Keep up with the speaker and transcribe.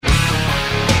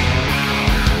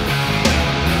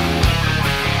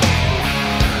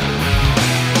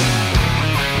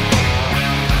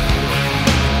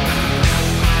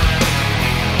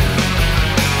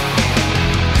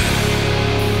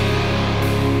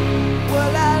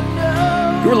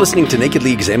You're listening to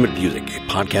Nakedly Examined Music, a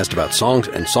podcast about songs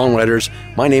and songwriters.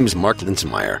 My name is Mark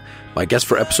Linsenmeyer. My guest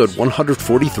for episode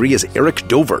 143 is Eric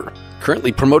Dover,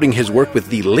 currently promoting his work with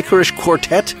the Licorice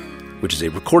Quartet, which is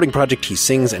a recording project he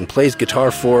sings and plays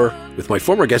guitar for, with my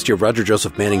former guest here, Roger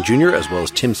Joseph Manning Jr., as well as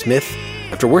Tim Smith.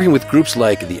 After working with groups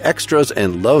like The Extras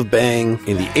and Love Bang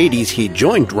in the 80s, he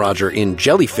joined Roger in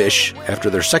Jellyfish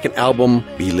after their second album,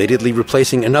 belatedly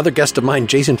replacing another guest of mine,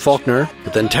 Jason Faulkner,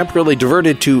 but then temporarily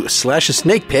diverted to Slash's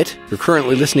Snakepit. You're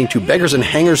currently listening to Beggars and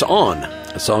Hangers On,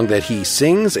 a song that he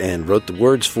sings and wrote the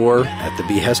words for at the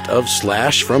behest of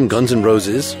Slash from Guns N'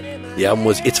 Roses. The album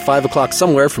was It's 5 O'Clock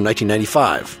Somewhere from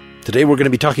 1995. Today we're going to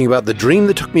be talking about The Dream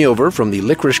That Took Me Over from the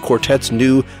Licorice Quartet's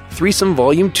new Threesome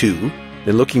Volume 2,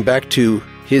 then looking back to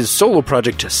his solo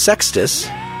project Sextus.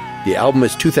 The album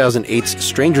is 2008's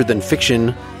Stranger Than Fiction,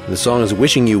 and the song is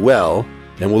Wishing You Well.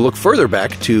 And we'll look further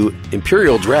back to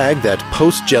Imperial Drag, that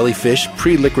post-Jellyfish,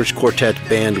 pre-Licorice Quartet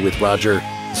band with Roger.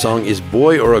 The song is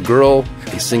Boy or a Girl,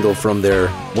 a single from their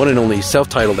one and only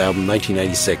self-titled album,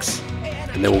 1996.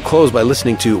 And then we'll close by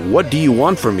listening to What Do You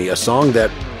Want From Me, a song that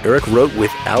Eric wrote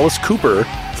with Alice Cooper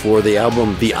for the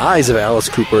album The Eyes of Alice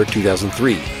Cooper,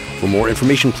 2003. For more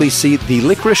information, please see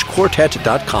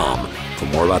thelicoricequartet.com. For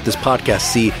more about this podcast,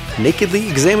 see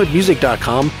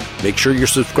nakedlyexaminedmusic.com. Make sure you're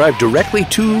subscribed directly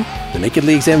to the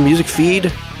Nakedly Examined Music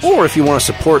feed. Or if you want to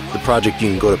support the project, you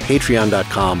can go to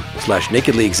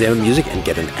patreon.com/nakedlyexaminedmusic and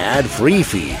get an ad-free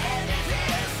feed.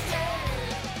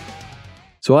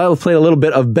 So I'll play a little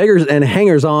bit of Beggars and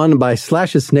Hangers On by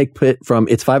Slash's Snakepit from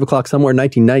It's 5 O'Clock Somewhere,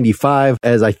 1995,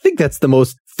 as I think that's the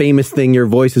most famous thing your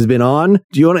voice has been on.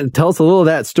 Do you want to tell us a little of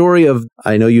that story of,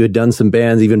 I know you had done some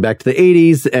bands even back to the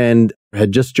 80s and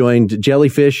had just joined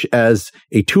Jellyfish as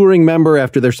a touring member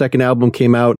after their second album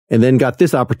came out, and then got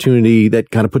this opportunity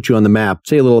that kind of put you on the map.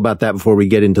 Say a little about that before we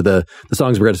get into the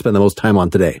songs we're going to spend the most time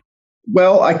on today.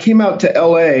 Well, I came out to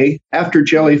LA after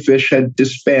Jellyfish had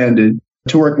disbanded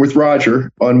to work with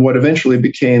Roger on what eventually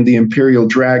became the Imperial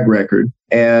Drag record.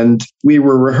 And we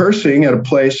were rehearsing at a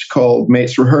place called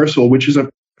Mate's Rehearsal, which is a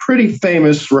pretty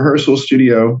famous rehearsal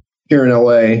studio here in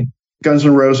LA. Guns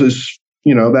N' Roses,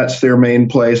 that's their main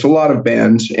place. A lot of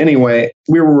bands. Anyway,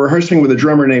 we were rehearsing with a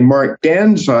drummer named Mark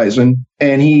Danzeisen,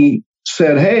 and he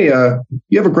said, hey,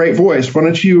 you have a great voice. Why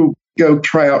don't you go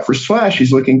try out for Slash?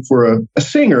 He's looking for a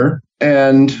singer.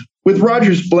 And with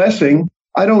Roger's blessing,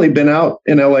 I'd only been out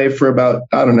in LA for about,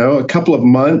 a couple of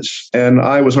months, and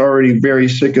I was already very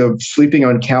sick of sleeping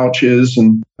on couches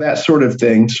and that sort of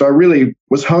thing. So I really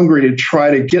was hungry to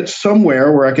try to get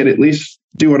somewhere where I could at least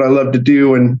do what I love to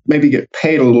do and maybe get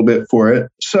paid a little bit for it.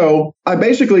 So I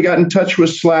basically got in touch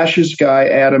with Slash's guy,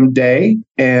 Adam Day,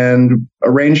 and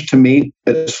arranged to meet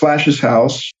at Slash's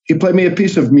house. He played me a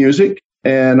piece of music,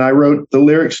 and I wrote the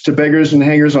lyrics to Beggars and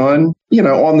Hangers On,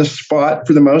 on the spot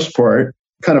for the most part.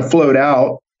 Kind of flowed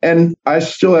out. And I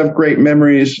still have great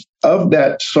memories of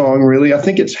that song, really. I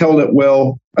think it's held up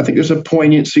well. I think there's a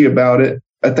poignancy about it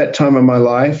at that time of my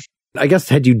life. I guess,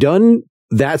 had you done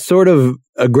that sort of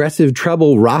aggressive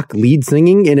treble rock lead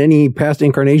singing in any past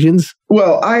incarnations?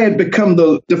 Well, I had become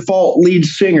the default lead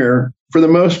singer for the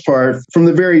most part from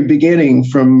the very beginning,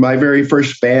 from my very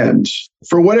first bands.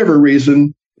 For whatever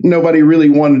reason, nobody really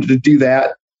wanted to do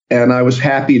that. And I was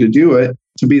happy to do it,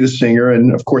 to be the singer,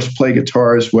 and of course play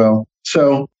guitar as well.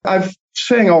 So I've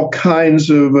sang all kinds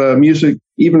of music,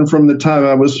 even from the time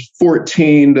I was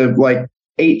 14 to like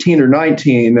 18 or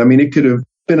 19. I mean, it could have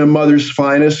been a Mother's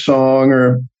Finest song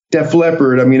or Def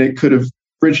Leppard. I mean, it could have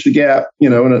bridged the gap,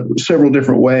 in several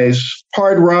different ways.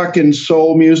 Hard rock and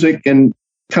soul music and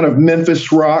kind of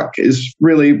Memphis rock is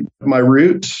really my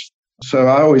roots. So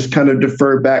I always kind of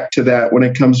defer back to that when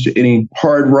it comes to any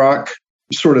hard rock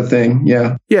sort of thing.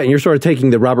 Yeah. Yeah. And you're sort of taking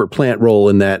the Robert Plant role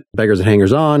in that Beggars and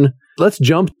Hangers On. Let's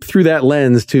jump through that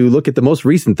lens to look at the most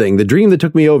recent thing. The Dream That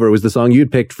Took Me Over was the song you'd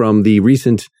picked from the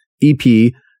recent EP,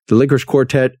 The Licorice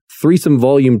Quartet Threesome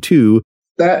Volume 2.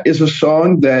 That is a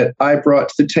song that I brought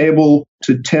to the table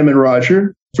to Tim and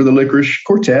Roger for the Licorice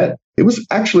Quartet. It was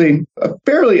actually a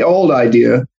fairly old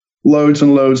idea. Loads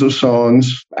and loads of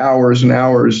songs, hours and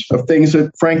hours of things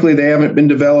that, frankly, they haven't been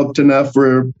developed enough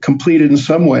or completed in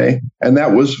some way. And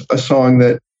that was a song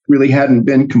that really hadn't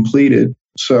been completed.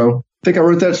 So I think I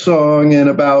wrote that song in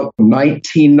about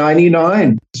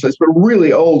 1999. So it's a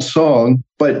really old song,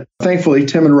 but thankfully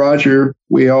Tim and Roger,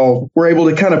 we all were able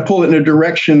to kind of pull it in a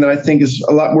direction that I think is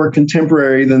a lot more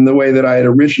contemporary than the way that I had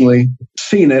originally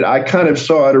seen it. I kind of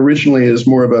saw it originally as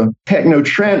more of a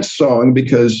techno-trance song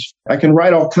because I can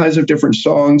write all kinds of different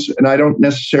songs and I don't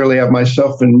necessarily have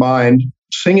myself in mind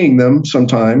singing them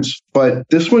sometimes, but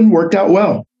this one worked out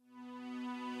well.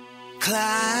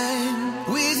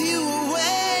 Climb with you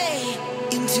away.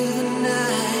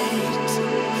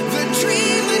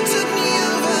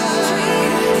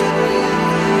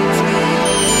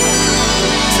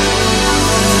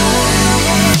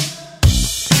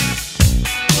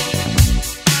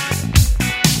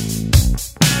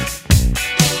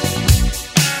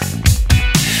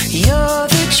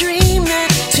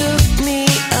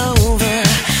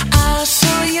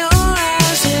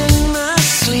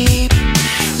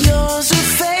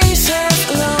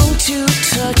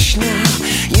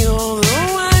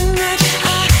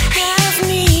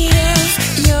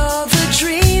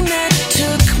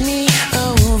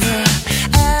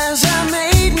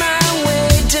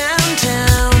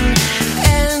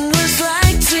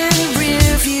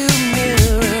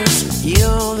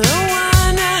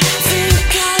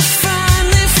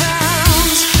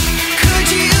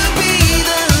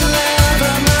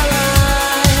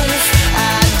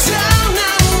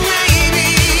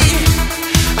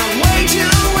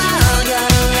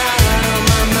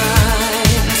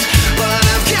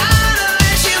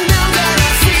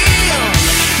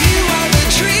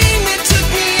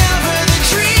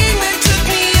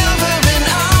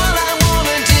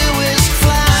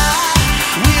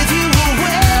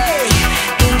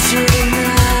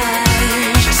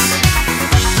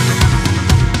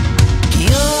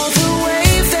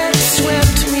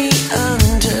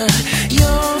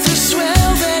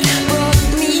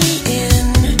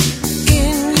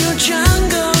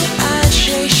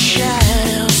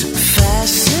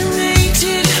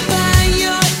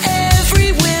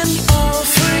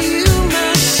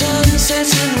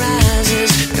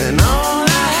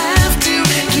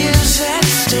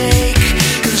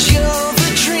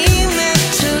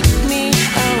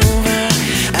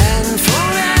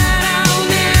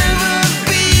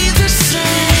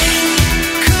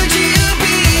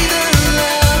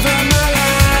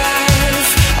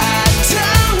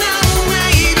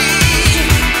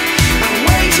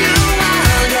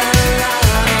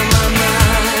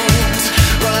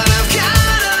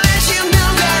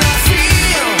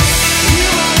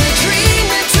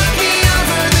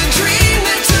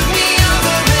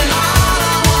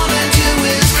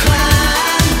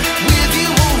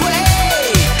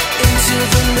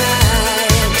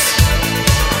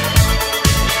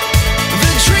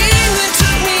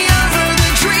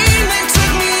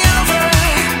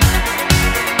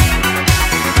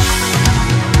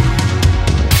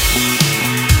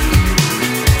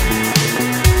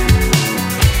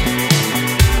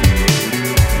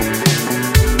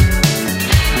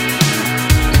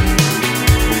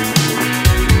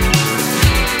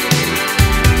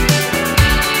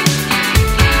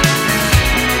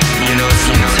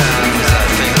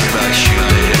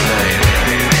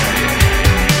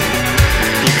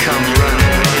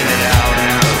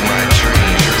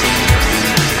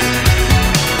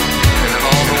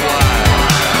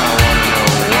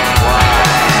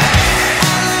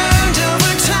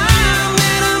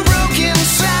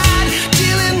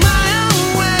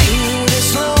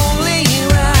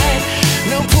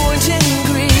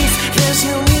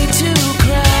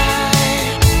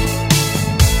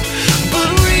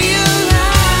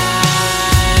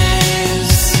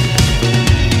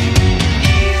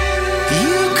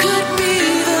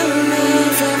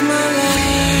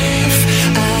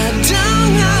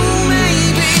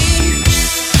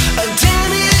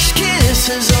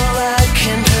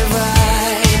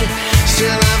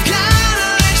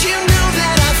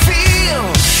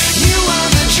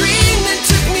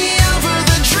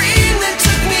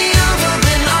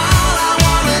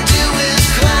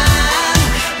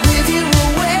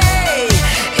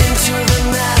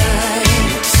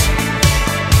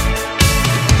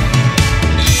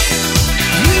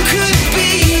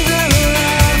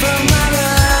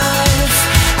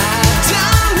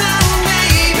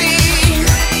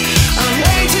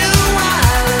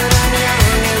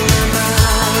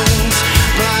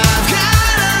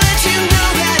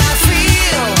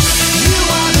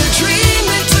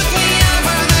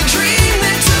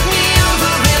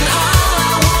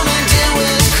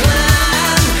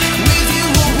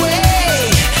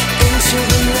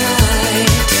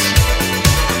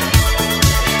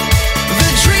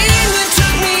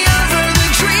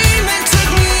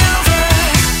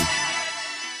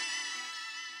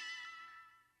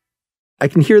 I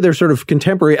can hear their sort of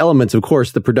contemporary elements. Of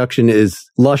course, the production is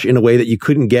lush in a way that you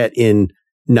couldn't get in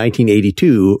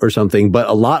 1982 or something, but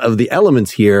a lot of the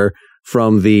elements here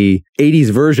from the 80s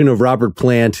version of Robert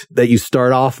Plant that you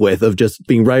start off with, of just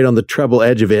being right on the treble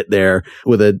edge of it there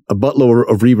with a buttload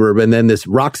of reverb, and then this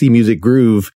Roxy music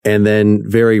groove, and then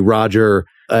very Roger.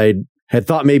 I had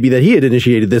thought maybe that he had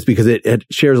initiated this because it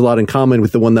shares a lot in common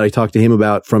with the one that I talked to him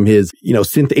about from his,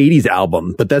 synth 80s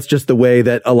album. But that's just the way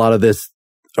that a lot of this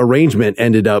arrangement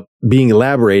ended up being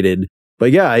elaborated.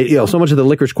 But yeah, so much of the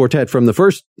Licorice Quartet from the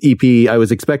first EP, I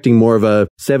was expecting more of a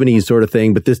 70s sort of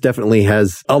thing, but this definitely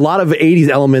has a lot of 80s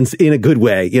elements in a good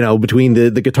way, between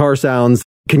the guitar sounds.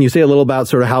 Can you say a little about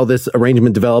sort of how this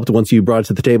arrangement developed once you brought it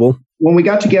to the table? When we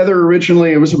got together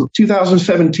originally, it was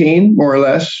 2017, more or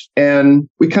less, and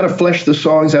we kind of fleshed the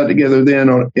songs out together then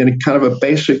in a kind of a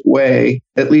basic way,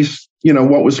 at least,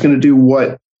 what was going to do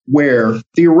what, where.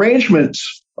 The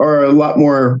arrangements are a lot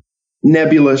more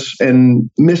nebulous and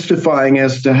mystifying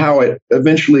as to how it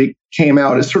eventually came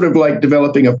out. It's sort of like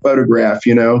developing a photograph,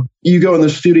 You go in the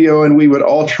studio and we would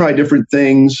all try different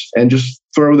things and just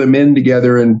throw them in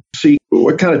together and see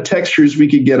what kind of textures we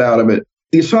could get out of it.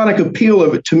 The sonic appeal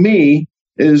of it to me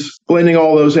is blending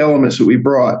all those elements that we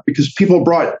brought, because people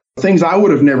brought things I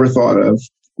would have never thought of.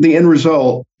 The end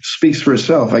result speaks for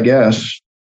itself, I guess.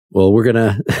 Well, we're going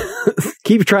to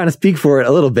keep trying to speak for it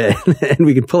a little bit, and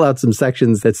we can pull out some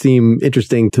sections that seem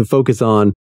interesting to focus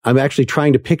on. I'm actually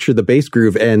trying to picture the bass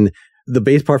groove, and the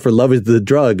bass part for Love is the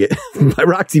Drug by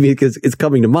Roxy Music is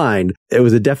coming to mind. It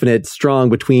was a definite strong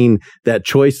between that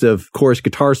choice of chorus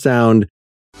guitar sound.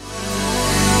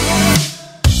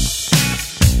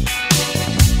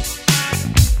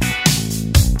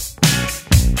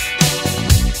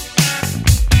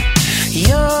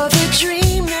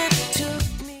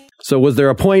 So was there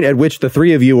a point at which the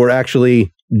three of you were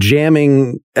actually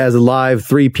jamming as a live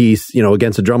three-piece,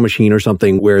 against a drum machine or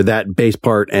something, where that bass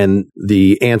part and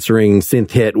the answering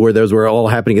synth hit, where those were all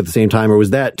happening at the same time? Or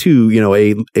was that too,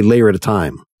 a layer at a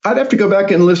time? I'd have to go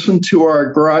back and listen to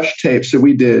our garage tapes that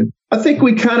we did. I think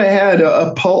we kind of had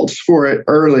a pulse for it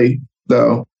early,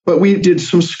 though. But we did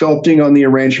some sculpting on the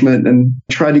arrangement and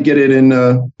tried to get it in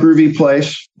a groovy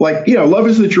place. Like, Love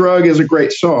is the Drug is a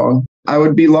great song. I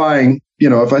would be lying,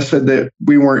 if I said that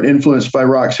we weren't influenced by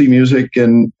Roxy Music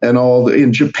and all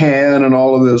in Japan and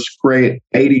all of those great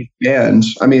 80s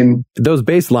bands. I mean, those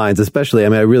bass lines, especially,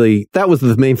 that was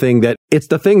the main thing, that it's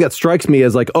the thing that strikes me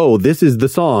as like, oh, this is the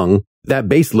song, that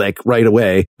bass lick right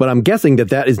away. But I'm guessing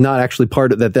that is not actually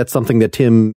part of that. That's something that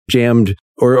Tim jammed,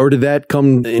 or did that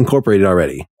come incorporated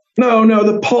already? No,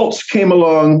 the pulse came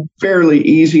along fairly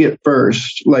easy at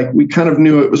first. Like, we kind of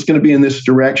knew it was going to be in this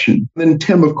direction. Then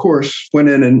Tim, of course, went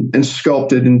in and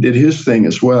sculpted and did his thing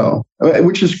as well,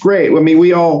 which is great. I mean,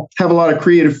 we all have a lot of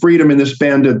creative freedom in this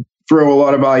band to throw a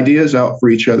lot of ideas out for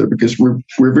each other, because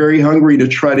we're very hungry to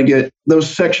try to get those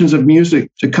sections of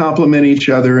music to complement each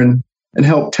other and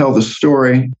help tell the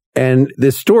story. And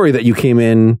this story that you came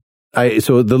in,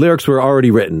 so the lyrics were already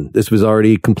written. This was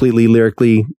already completely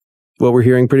lyrically what we're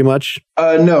hearing pretty much?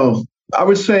 No, I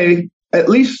would say at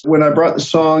least when I brought the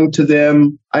song to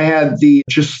them, I had the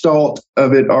gestalt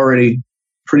of it already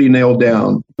pretty nailed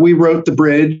down. We wrote the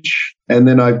bridge, and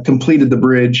then I completed the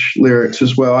bridge lyrics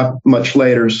as well much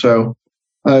later. So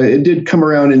it did come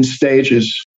around in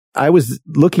stages. I was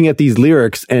looking at these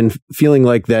lyrics and feeling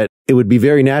like that it would be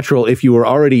very natural if you were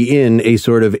already in a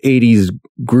sort of 80s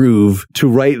groove to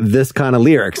write this kind of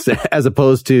lyrics, as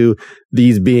opposed to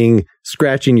these being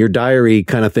scratching your diary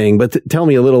kind of thing. But tell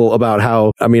me a little about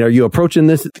how, are you approaching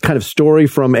this kind of story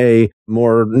from a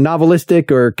more novelistic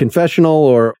or confessional,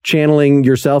 or channeling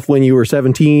yourself when you were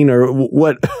 17, or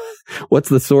what's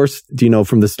the source, do you know,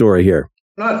 from the story here?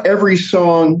 Not every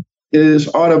song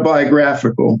is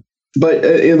autobiographical. But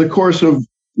in the course of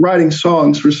writing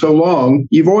songs for so long,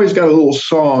 you've always got a little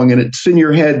song, and it's in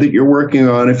your head that you're working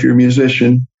on if you're a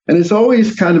musician. And it's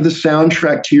always kind of the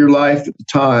soundtrack to your life at the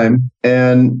time.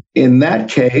 And in that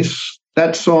case,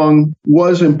 that song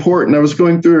was important. I was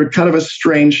going through a kind of a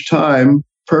strange time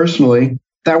personally.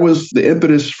 That was the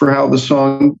impetus for how the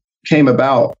song came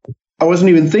about. I wasn't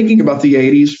even thinking about the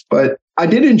 80s, but I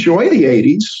did enjoy the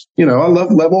 80s. I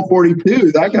love Level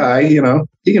 42. That guy,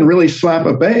 he can really slap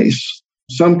a bass.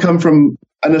 Some come from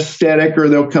an aesthetic, or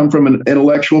they'll come from an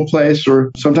intellectual place, or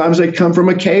sometimes they come from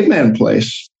a caveman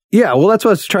place. Yeah, well, that's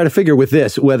what I was trying to figure with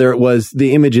this, whether it was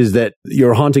the images that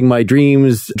you're haunting my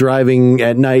dreams, driving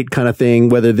at night kind of thing,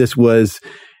 whether this was,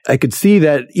 I could see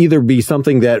that either be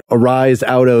something that arise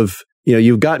out of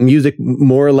you've got music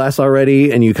more or less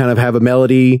already and you kind of have a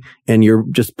melody and you're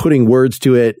just putting words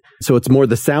to it. So it's more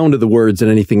the sound of the words than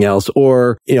anything else.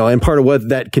 Or, and part of what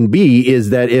that can be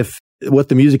is that if what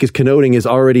the music is connoting is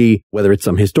already, whether it's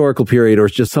some historical period or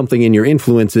it's just something in your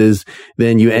influences,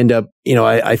 then you end up,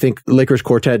 I think Licorice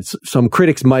Quartet, some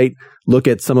critics might look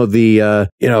at some of the,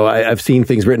 I've seen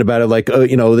things written about it like,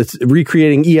 it's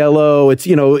recreating ELO. It's,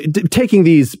 taking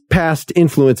these past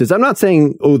influences. I'm not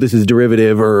saying, this is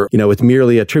derivative or, it's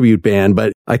merely a tribute band,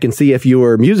 but I can see if you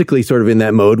were musically sort of in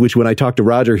that mode, which when I talked to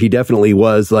Roger, he definitely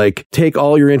was like, take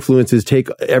all your influences, take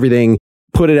everything,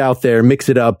 put it out there, mix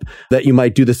it up, that you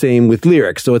might do the same with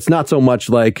lyrics. So it's not so much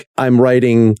like I'm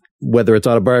writing, whether it's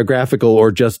autobiographical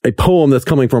or just a poem that's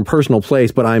coming from a personal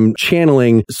place, but I'm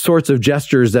channeling sorts of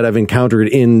gestures that I've encountered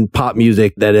in pop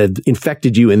music that have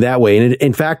infected you in that way. And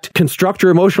in fact, construct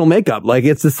your emotional makeup. Like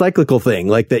it's a cyclical thing,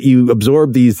 like that you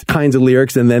absorb these kinds of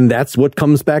lyrics and then that's what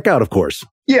comes back out, of course.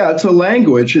 Yeah, it's a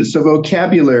language. It's a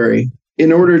vocabulary.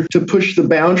 In order to push the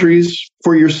boundaries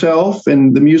for yourself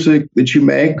and the music that you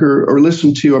make or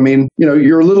listen to. I mean,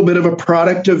 you're a little bit of a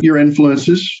product of your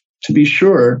influences, to be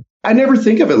sure. I never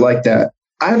think of it like that.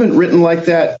 I haven't written like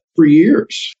that for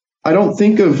years. I don't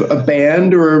think of a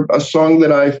band or a song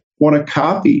that I want to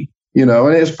copy, and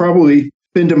it's probably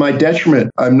been to my detriment.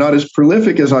 I'm not as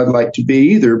prolific as I'd like to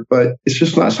be either, but it's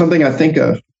just not something I think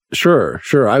of. Sure.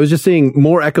 I was just seeing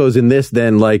more echoes in this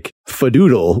than like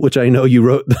Fadoodle, which I know you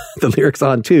wrote the lyrics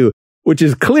on too, which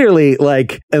is clearly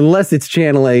like, unless it's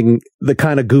channeling the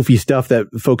kind of goofy stuff that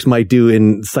folks might do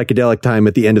in psychedelic time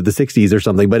at the end of the 60s or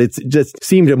something, but it's just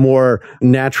seemed a more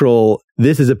natural,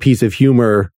 this is a piece of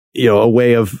humor, a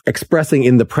way of expressing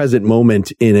in the present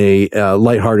moment in a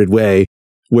lighthearted way.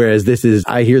 Whereas this is,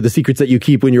 I hear the secrets that you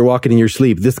keep when you're walking in your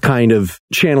sleep, this kind of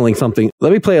channeling something.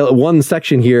 Let me play one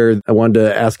section here. I wanted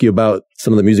to ask you about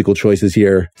some of the musical choices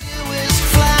here.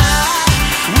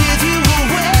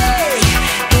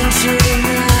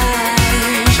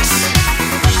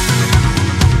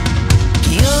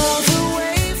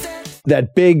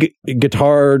 That big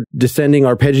guitar descending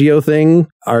arpeggio thing,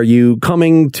 are you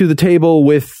coming to the table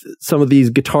with some of these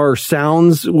guitar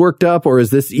sounds worked up, or is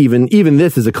this even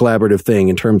this is a collaborative thing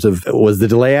in terms of, was the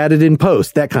delay added in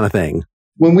post, that kind of thing?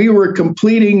 When we were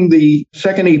completing the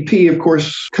second EP, of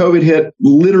course, COVID hit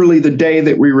literally the day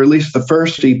that we released the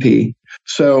first EP.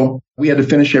 So we had to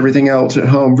finish everything else at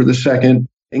home for the second,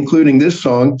 including this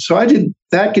song. So I did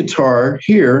that guitar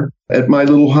here at my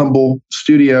little humble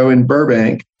studio in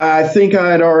Burbank. I think I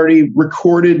had already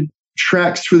recorded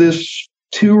tracks for this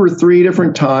 2 or 3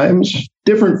 different times,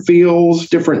 different feels,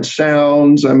 different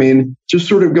sounds. I mean, just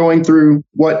sort of going through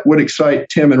what would excite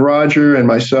Tim and Roger and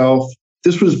myself.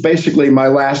 This was basically my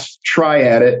last try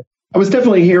at it. I was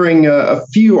definitely hearing a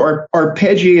few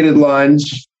arpeggiated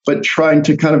lines, but trying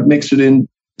to kind of mix it into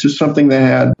something that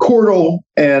had chordal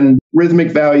and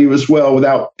rhythmic value as well,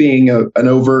 without being an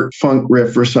overt funk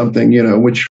riff or something,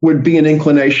 which would be an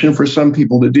inclination for some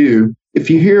people to do. If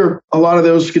you hear a lot of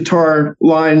those guitar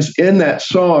lines in that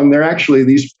song, they're actually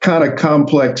these kind of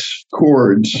complex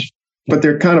chords, but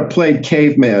they're kind of played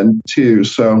caveman too.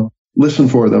 So listen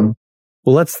for them.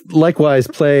 Well, let's likewise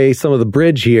play some of the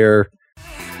bridge here.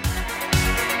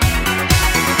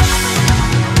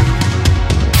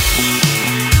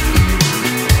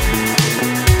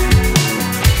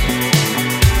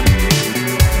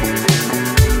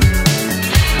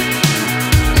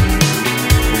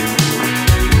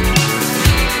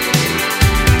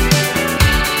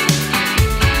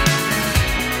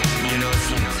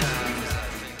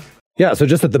 Yeah, so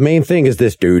just that the main thing is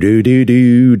this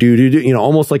do-do-do-do-do-do-do,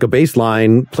 almost like a bass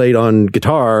line played on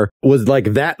guitar. Was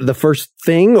like that the first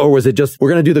thing, or was it just,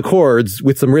 we're going to do the chords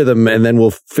with some rhythm and then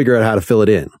we'll figure out how to fill it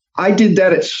in? I did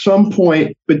that at some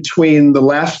point between the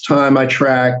last time I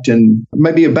tracked and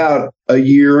maybe about a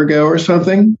year ago or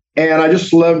something. And I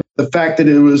just loved the fact that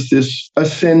it was this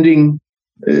ascending,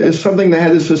 something that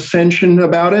had this ascension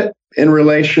about it in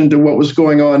relation to what was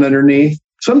going on underneath.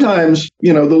 Sometimes,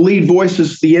 the lead voice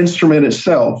is the instrument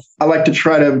itself. I like to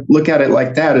try to look at it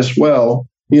like that as well.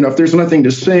 If there's nothing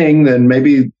to sing, then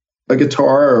maybe a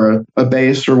guitar or a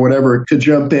bass or whatever could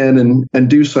jump in and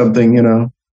do something,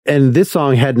 And this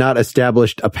song had not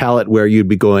established a palette where you'd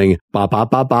be going ba ba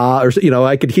ba ba, or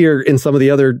I could hear in some of the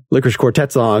other Licorice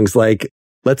Quartet songs like,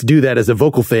 let's do that as a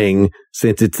vocal thing,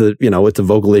 since it's a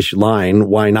vocalish line.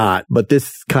 Why not? But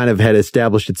this kind of had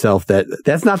established itself that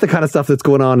that's not the kind of stuff that's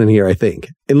going on in here, I think,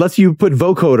 unless you put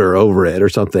vocoder over it or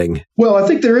something. Well, I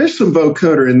think there is some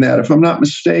vocoder in that, if I'm not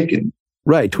mistaken.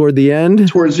 Right. Toward the end?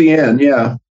 Towards the end.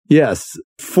 Yeah. Yes.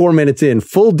 4 minutes in,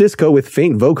 full disco with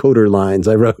faint vocoder lines,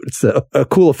 I wrote. So a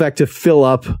cool effect to fill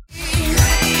up.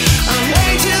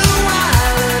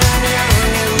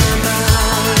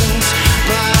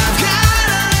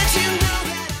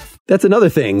 That's another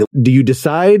thing. Do you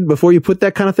decide before you put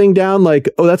that kind of thing down, like,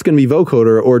 oh, that's going to be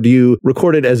vocoder, or do you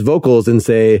record it as vocals and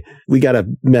say, we got to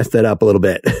mess that up a little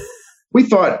bit? We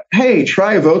thought, hey,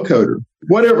 try a vocoder.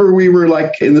 Whatever we were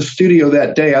like in the studio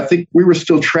that day, I think we were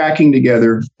still tracking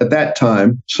together at that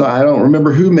time. So I don't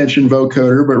remember who mentioned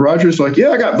vocoder, but Roger's like, yeah,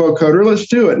 I got vocoder. Let's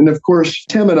do it. And of course,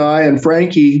 Tim and I and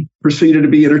Frankie proceeded to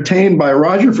be entertained by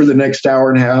Roger for the next hour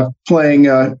and a half, playing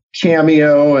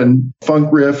Cameo and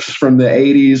funk riffs from the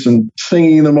 80s and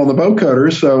singing them on the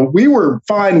vocoder. So we were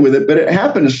fine with it, but it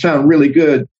happened to sound really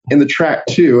good in the track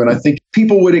too. And I think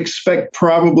people would expect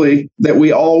probably that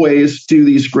we always do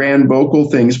these grand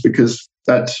vocal things because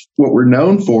that's what we're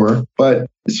known for. But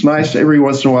it's nice every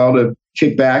once in a while to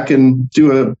kick back and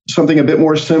do something a bit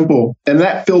more simple. And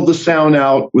that filled the sound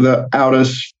out without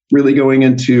us really going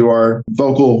into our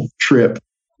vocal trip.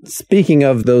 Speaking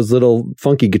of those little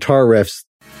funky guitar riffs,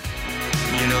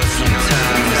 sometimes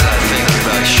I think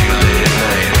about you late at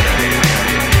night.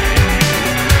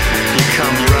 You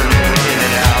come running in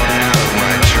and out of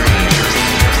my dreams.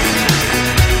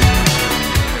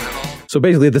 so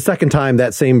basically the second time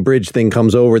that same bridge thing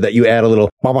comes over, that you add a little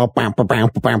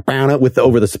with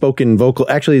over the spoken vocal.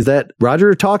 Actually, is that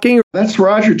Roger talking? That's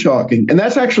Roger talking. And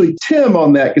that's actually Tim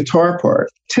on that guitar part.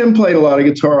 Tim played a lot of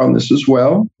guitar on this as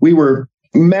well. We were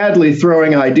madly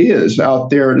throwing ideas out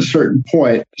there at a certain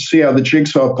point to see how the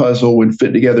jigsaw puzzle would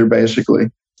fit together, basically.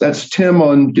 That's Tim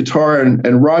on guitar,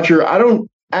 and Roger, I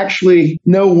don't actually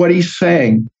know what he's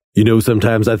saying. You know,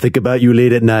 sometimes I think about you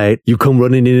late at night. You come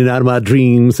running in and out of my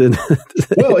dreams. And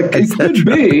well, it could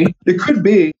be. It could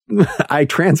be. I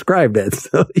transcribed it.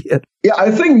 So, yeah. Yeah,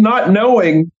 I think not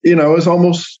knowing, is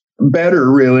almost better,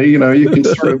 really. You can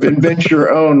sort of invent your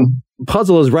own.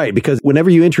 Puzzle is right, because whenever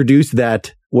you introduce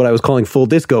that, what I was calling full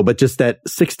disco, but just that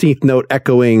 16th note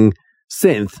echoing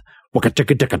synth,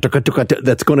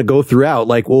 that's going to go throughout.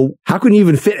 Like, well, how can you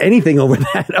even fit anything over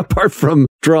that apart from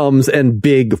drums and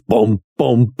big boom,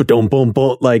 boom, boom, boom,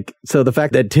 boom? Like, so the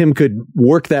fact that Tim could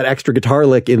work that extra guitar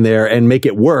lick in there and make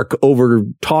it work over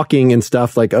talking and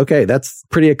stuff, like, okay, that's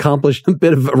pretty accomplished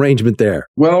bit of arrangement there.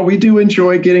 Well, we do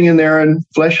enjoy getting in there and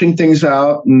fleshing things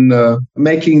out and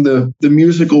making the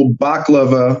musical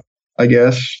baklava, I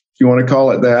guess, if you want to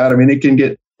call it that. I mean, it can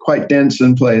get quite dense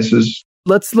in places.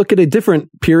 Let's look at a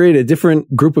different period, a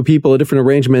different group of people, a different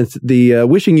arrangement. The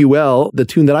Wishing You Well, the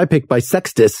tune that I picked by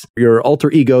Sextus, your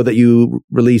alter ego that you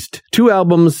released 2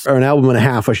 albums, or an album and a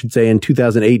half, I should say, in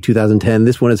 2008, 2010.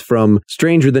 This one is from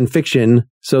Stranger Than Fiction.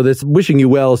 So this Wishing You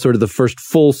Well is sort of the first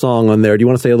full song on there. Do you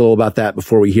want to say a little about that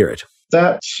before we hear it?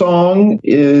 That song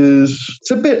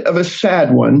it's a bit of a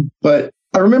sad one, but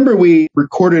I remember we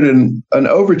recorded an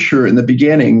overture in the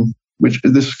beginning, which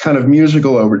is this kind of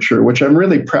musical overture, which I'm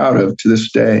really proud of to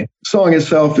this day. The song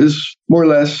itself is more or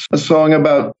less a song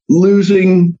about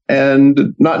losing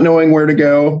and not knowing where to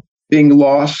go, being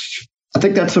lost. I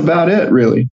think that's about it,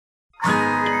 really.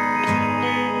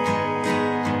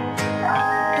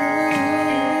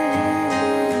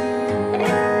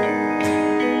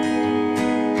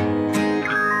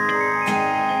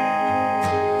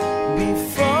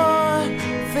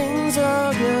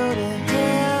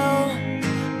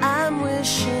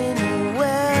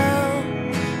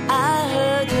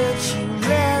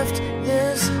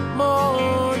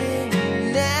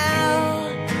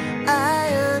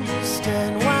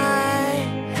 Understand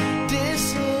why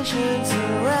decisions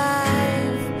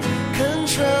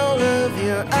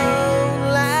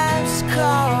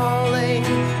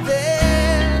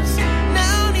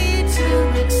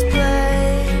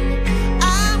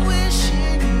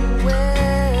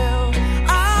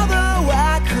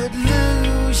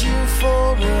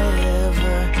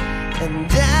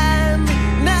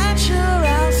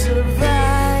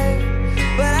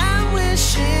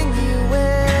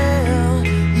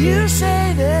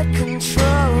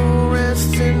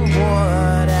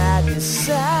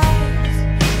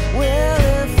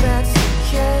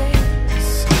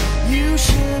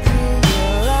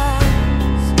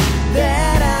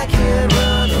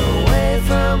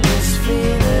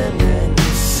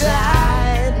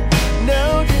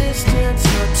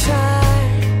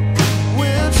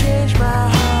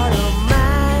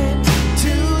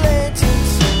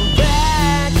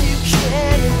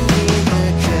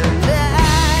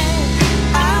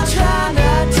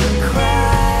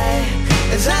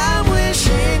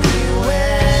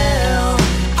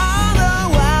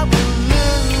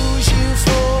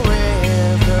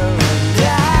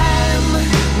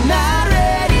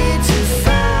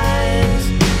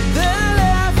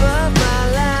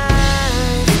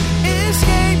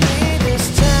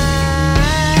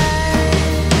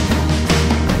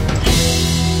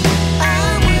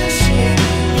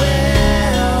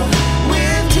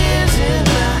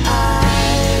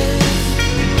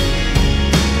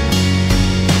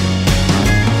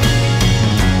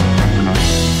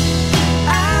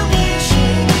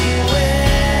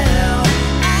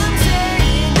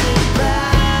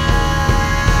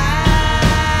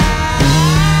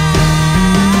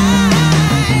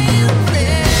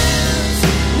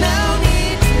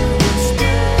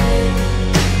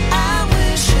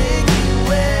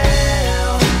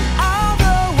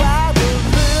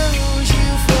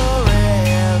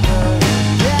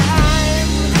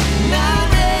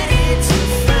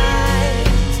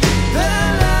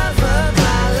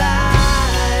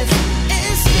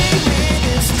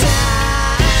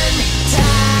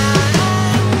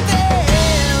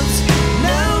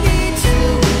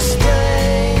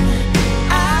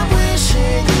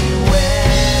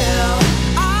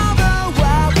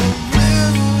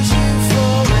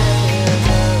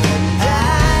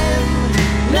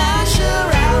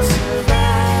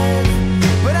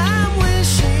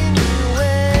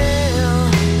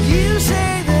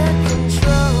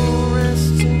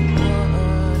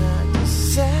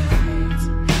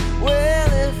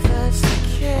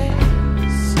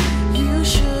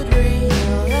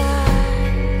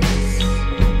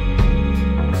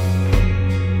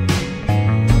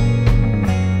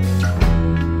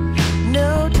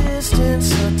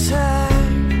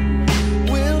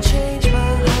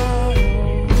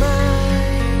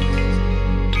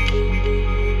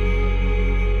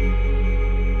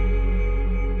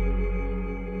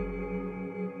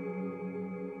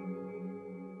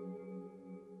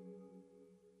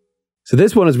So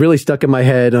this one is really stuck in my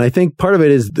head. And I think part of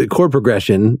it is the chord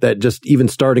progression that just even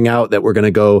starting out that we're going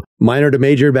to go minor to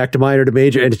major, back to minor to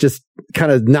major. And it just kind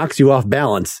of knocks you off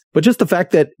balance. But just the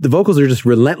fact that the vocals are just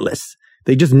relentless.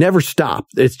 They just never stop.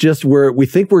 It's just where we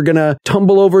think we're going to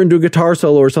tumble over into a guitar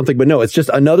solo or something. But no, it's just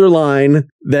another line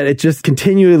that it's just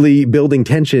continually building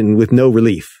tension with no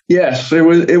relief. Yes, it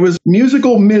was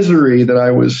musical misery that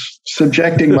I was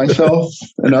subjecting myself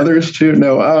and others to.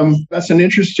 No, that's an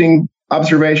interesting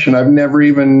observation. I've never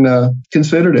even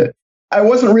considered it. I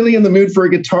wasn't really in the mood for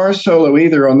a guitar solo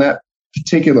either on that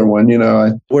particular one,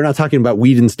 We're not talking about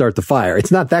We Didn't Start the Fire.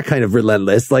 It's not that kind of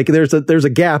relentless. Like there's a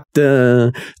gap.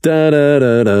 Da, da, da,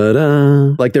 da, da,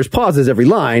 da. Like there's pauses every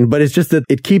line, but it's just that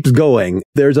it keeps going.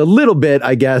 There's a little bit,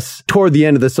 I guess, toward the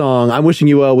end of the song, I'm wishing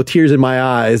you well with tears in my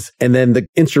eyes. And then the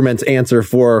instruments answer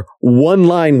for one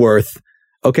line worth.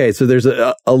 Okay, so there's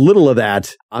a little of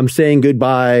that. I'm saying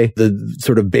goodbye. The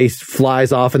sort of bass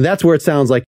flies off. And that's where it sounds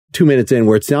like 2 minutes in,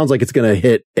 where it sounds like it's going to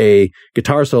hit a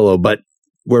guitar solo, but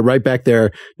we're right back there.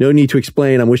 No need to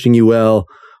explain. I'm wishing you well,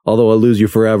 although I'll lose you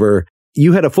forever.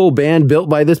 You had a full band built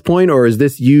by this point, or is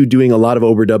this you doing a lot of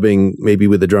overdubbing, maybe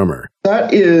with a drummer?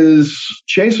 That is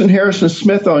Jason Harrison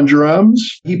Smith on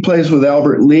drums. He plays with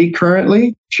Albert Lee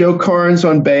currently. Joe Carnes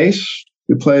on bass,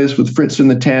 who plays with Fritz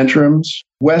and the Tantrums.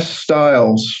 Wes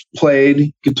Stiles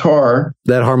played guitar.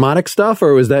 That harmonic stuff,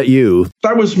 or was that you?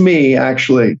 That was me,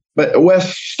 actually. But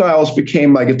Wes Stiles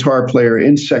became my guitar player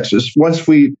in Sexus once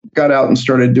we got out and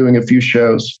started doing a few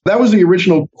shows. That was the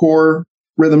original core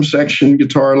rhythm section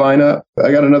guitar lineup.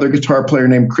 I got another guitar player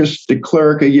named Chris de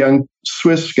Klerk, a young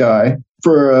Swiss guy,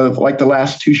 for like the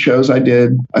last 2 shows I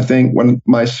did, I think, when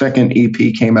my second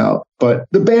EP came out. But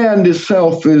the band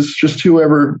itself is just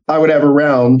whoever I would have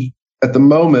around at the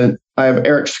moment. I have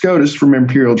Eric Scotus from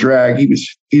Imperial Drag.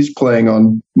 He's playing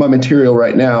on my material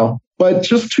right now. But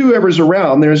just whoever's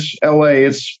around. There's LA.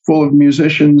 It's full of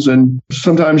musicians, and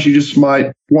sometimes you just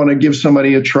might want to give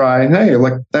somebody a try. Hey,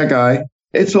 like that guy.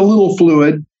 It's a little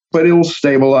fluid, but it'll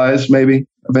stabilize maybe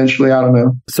eventually. I don't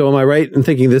know. So am I right in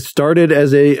thinking this started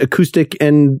as a acoustic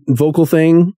and vocal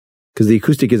thing? Because the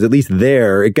acoustic is at least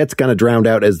there. It gets kind of drowned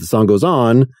out as the song goes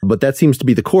on, but that seems to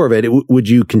be the core of it. Would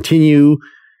you continue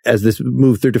as this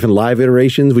moved through different live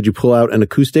iterations? Would you pull out an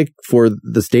acoustic for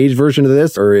the stage version of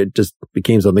this, or it just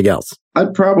became something else?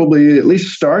 I'd probably at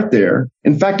least start there.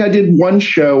 In fact, I did one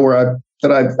show where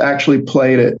I've actually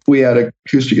played it. We had an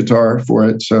acoustic guitar for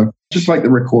it. So just like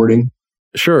the recording.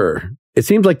 Sure. It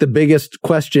seems like the biggest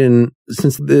question,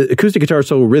 since the acoustic guitar is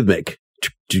so rhythmic,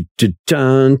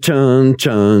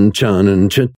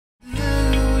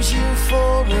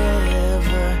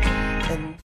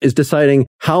 is deciding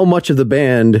how much of the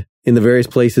band in the various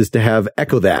places to have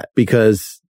echo that,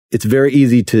 because it's very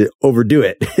easy to overdo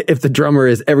it if the drummer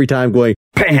is every time going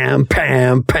pam,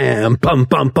 pam, pam, pum,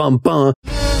 pum, pum, pum.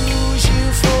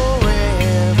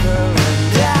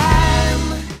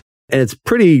 And it's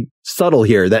pretty subtle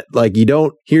here that like you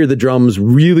don't hear the drums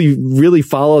really, really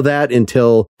follow that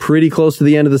until pretty close to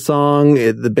the end of the song.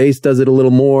 The bass does it a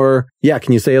little more. Yeah.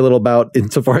 Can you say a little about,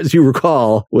 insofar as you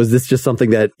recall, was this just something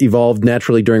that evolved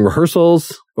naturally during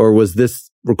rehearsals, or was this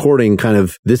recording kind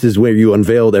of, this is where you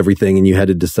unveiled everything and you had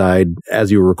to decide as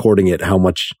you were recording it how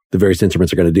much the various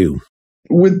instruments are going to do?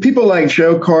 With people like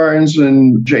Joe Carnes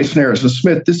and Jason Harrison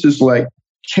Smith, this is like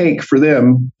cake for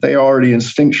them. They already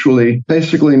instinctually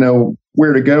basically know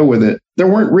where to go with it. There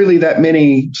weren't really that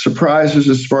many surprises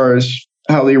as far as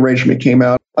how the arrangement came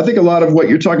out. I think a lot of what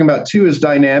you're talking about too is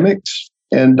dynamics,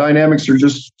 and dynamics are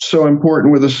just so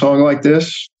important with a song like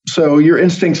this. So your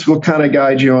instincts will kind of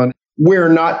guide you on where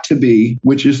not to be,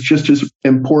 which is just as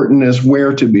important as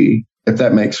where to be, if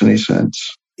that makes any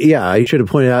sense. Yeah, I should have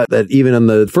pointed out that even on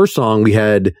the first song, we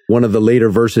had one of the later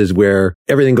verses where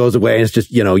everything goes away and it's just,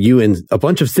 you and a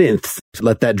bunch of synths to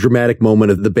let that dramatic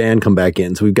moment of the band come back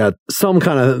in. So we've got some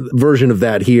kind of version of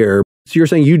that here. So you're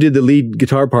saying you did the lead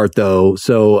guitar part though.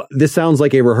 So this sounds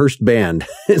like a rehearsed band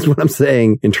is what I'm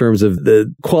saying in terms of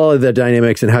the quality of the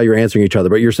dynamics and how you're answering each other.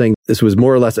 But you're saying this was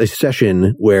more or less a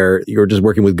session where you're just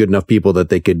working with good enough people that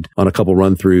they could, on a couple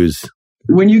run throughs.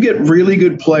 When you get really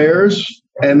good players,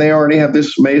 and they already have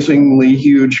this amazingly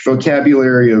huge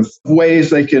vocabulary of ways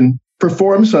they can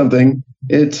perform something,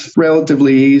 it's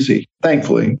relatively easy,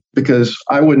 thankfully, because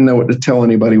I wouldn't know what to tell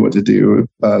anybody what to do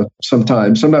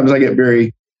sometimes. Sometimes I get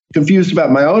very confused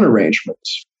about my own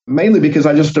arrangements, mainly because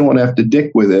I just don't want to have to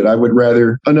dick with it. I would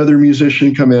rather another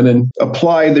musician come in and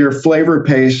apply their flavor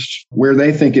paste where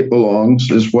they think it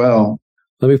belongs as well.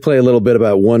 Let me play a little bit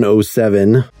about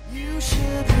 107.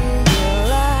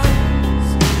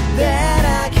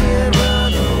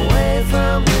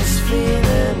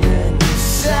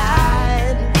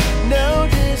 No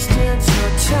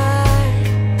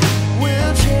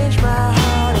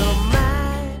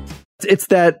it's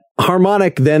that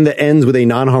harmonic then that ends with a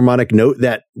non-harmonic note,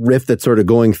 that riff that's sort of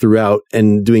going throughout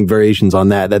and doing variations on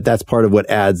that's part of what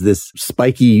adds this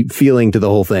spiky feeling to the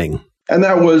whole thing. And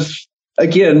that was,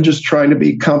 again, just trying to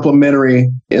be complimentary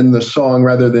in the song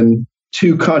rather than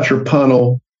too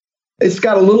contrapuntal. It's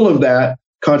got a little of that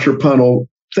contrapuntal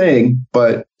thing,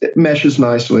 but it meshes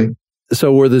nicely.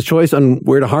 So were the choice on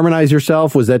where to harmonize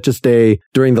yourself, was that just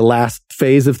during the last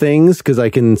phase of things? Because I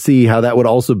can see how that would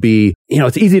also be,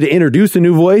 it's easy to introduce a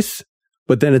new voice,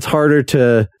 but then it's harder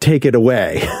to take it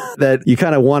away. That you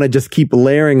kind of want to just keep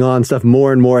layering on stuff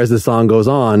more and more as the song goes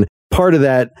on. Part of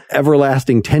that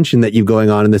everlasting tension that you've going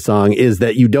on in the song is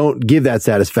that you don't give that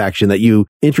satisfaction, that you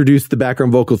introduce the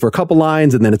background vocals for a couple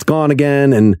lines and then it's gone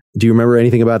again. And do you remember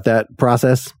anything about that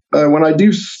process? When I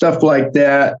do stuff like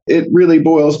that, it really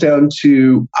boils down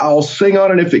to I'll sing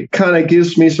on it if it kind of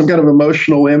gives me some kind of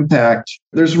emotional impact.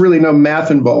 There's really no math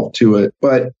involved to it,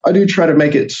 but I do try to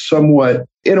make it somewhat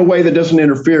in a way that doesn't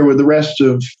interfere with the rest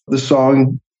of the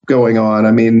song going on.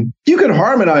 I mean, you can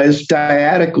harmonize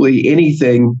dyadically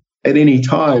anything at any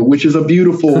time, which is a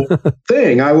beautiful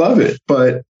thing. I love it,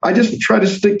 but I just try to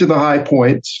stick to the high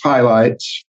points,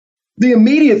 highlights. The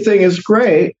immediate thing is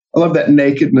great. I love that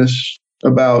nakedness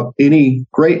about any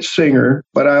great singer,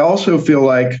 but I also feel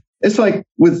like it's like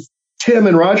with Tim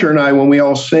and Roger and I, when we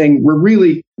all sing, we're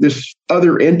really this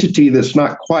other entity that's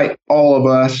not quite all of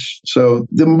us. So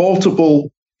the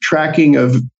multiple tracking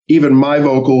of even my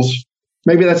vocals,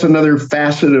 maybe that's another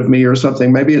facet of me or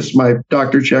something. Maybe it's my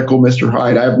Dr. Jekyll, Mr.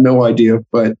 Hyde. I have no idea,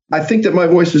 but I think that my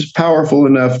voice is powerful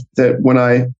enough that when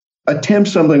I attempt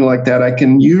something like that, I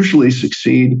can usually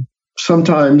succeed.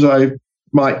 Sometimes I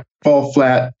might fall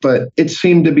flat, but it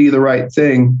seemed to be the right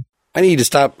thing. I need to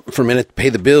stop for a minute to pay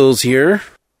the bills here.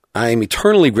 I am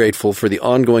eternally grateful for the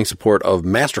ongoing support of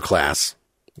Masterclass,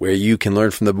 where you can learn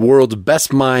from the world's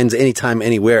best minds anytime,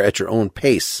 anywhere at your own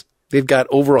pace. They've got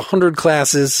over 100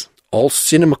 classes, all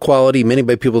cinema quality, many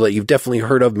by people that you've definitely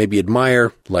heard of, maybe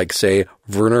admire, like, say,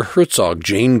 Werner Herzog,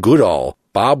 Jane Goodall,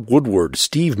 Bob Woodward,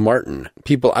 Steve Martin.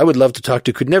 People I would love to talk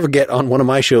to, could never get on one of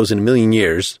my shows in a million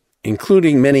years,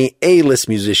 including many A-list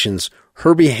musicians,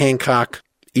 Herbie Hancock,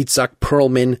 Itzhak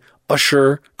Perlman,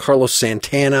 Usher, Carlos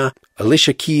Santana,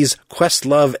 Alicia Keys,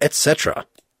 Questlove, etc.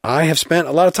 I have spent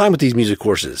a lot of time with these music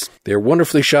courses. They're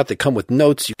wonderfully shot. They come with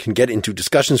notes. You can get into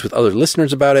discussions with other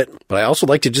listeners about it. But I also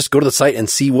like to just go to the site and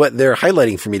see what they're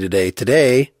highlighting for me today.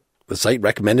 Today, the site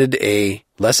recommended a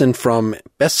lesson from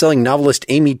best-selling novelist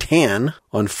Amy Tan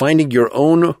on finding your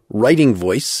own writing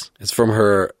voice. It's from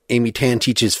her Amy Tan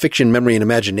Teaches Fiction, Memory, and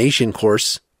Imagination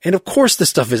course. And of course, this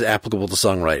stuff is applicable to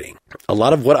songwriting. A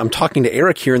lot of what I'm talking to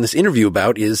Eric here in this interview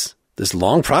about is this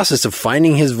long process of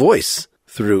finding his voice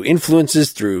through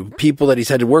influences, through people that he's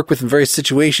had to work with in various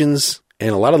situations. And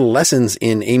a lot of the lessons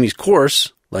in Amy's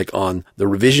course, like on the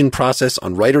revision process,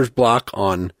 on writer's block,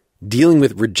 on dealing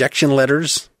with rejection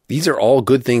letters, these are all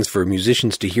good things for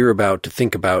musicians to hear about, to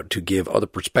think about, to give other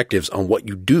perspectives on what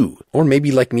you do. Or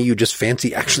maybe like me, you just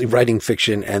fancy actually writing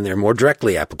fiction and they're more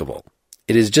directly applicable.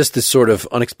 It is just this sort of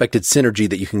unexpected synergy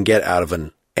that you can get out of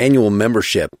an annual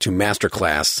membership to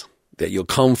Masterclass, that you'll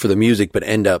come for the music but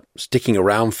end up sticking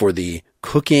around for the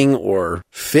cooking or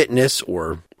fitness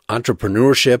or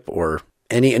entrepreneurship or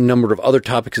any number of other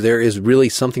topics. There is really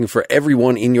something for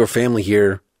everyone in your family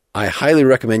here. I highly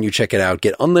recommend you check it out.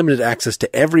 Get unlimited access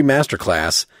to every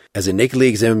masterclass. As a Nakedly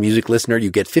Examined Music listener,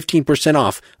 you get 15%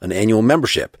 off an annual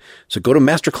membership. So go to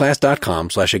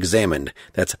masterclass.com/examined.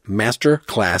 That's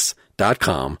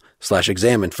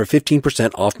masterclass.com/examined for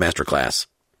 15% off Masterclass.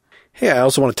 Hey, I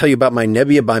also want to tell you about my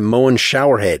Nebia by Moen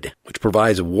showerhead, which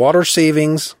provides water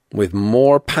savings with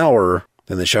more power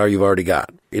than the shower you've already got.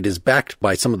 It is backed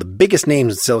by some of the biggest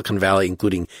names in Silicon Valley,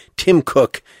 including Tim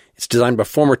Cook. It's designed by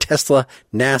former Tesla,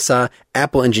 NASA,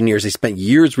 Apple engineers. They spent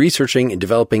years researching and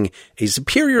developing a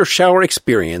superior shower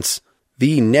experience.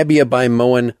 The Nebia by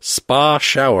Moen Spa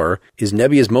Shower is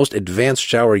Nebia's most advanced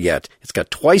shower yet. It's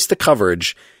got twice the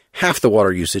coverage, half the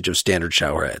water usage of standard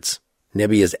showerheads.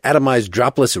 Nebia's atomized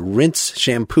dropless rinse,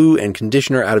 shampoo, and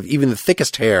conditioner out of even the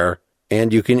thickest hair.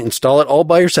 And you can install it all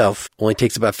by yourself. Only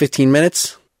takes about 15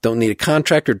 minutes. Don't need a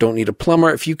contractor, don't need a plumber.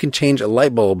 If you can change a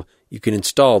light bulb, you can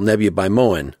install Nebia by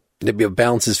Moen. Nebia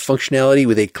balances functionality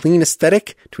with a clean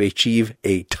aesthetic to achieve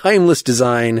a timeless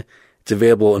design. It's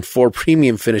available in 4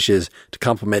 premium finishes to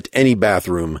complement any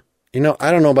bathroom. You know,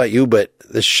 I don't know about you, but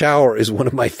the shower is one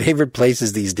of my favorite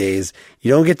places these days.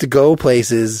 You don't get to go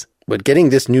places, but getting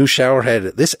this new shower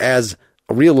head, this adds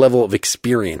a real level of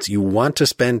experience. You want to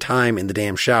spend time in the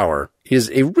damn shower. It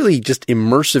is a really just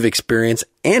immersive experience,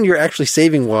 and you're actually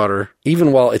saving water,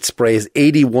 even while it sprays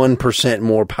 81%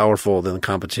 more powerful than the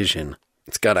competition.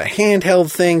 It's got a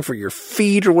handheld thing for your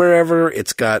feet or wherever.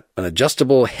 It's got an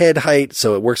adjustable head height,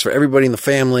 so it works for everybody in the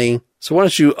family. So why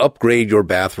don't you upgrade your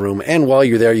bathroom? And while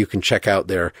you're there, you can check out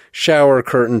their shower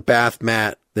curtain, bath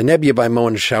mat. The Nebula by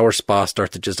Moen shower spa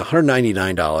starts at just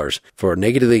 $199. For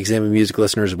Negatively Examined Music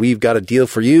listeners, we've got a deal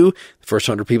for you. The first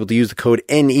 100 people to use the code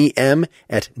NEM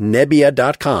at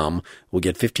Nebula.com will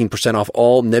get 15% off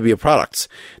all Nebula products.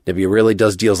 Nebula really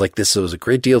does deals like this, so it's a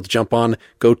great deal to jump on.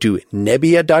 Go to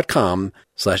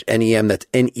Nebula.com/NEM. That's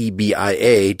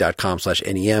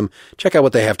NEBIA.com/NEM. Check out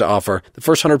what they have to offer. The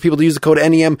first 100 people to use the code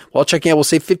NEM while checking out will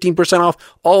save 15% off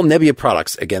all Nebula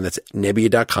products. Again, that's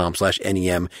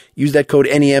Nebula.com/NEM. Use that code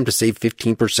NEM to save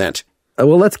 15%.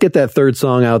 Well, let's get that third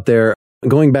song out there.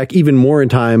 Going back even more in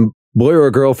time, Boy or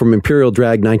a Girl from Imperial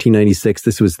Drag 1996.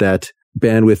 This was that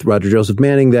band with Roger Joseph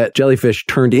Manning that Jellyfish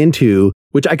turned into,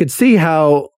 which I could see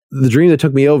how the dream that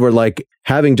took me over, like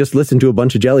having just listened to a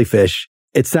bunch of Jellyfish,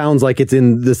 it sounds like it's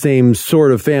in the same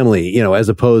sort of family, you know, as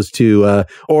opposed to,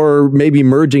 or maybe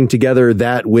merging together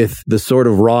that with the sort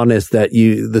of rawness that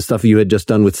the stuff you had just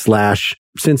done with Slash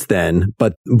since then.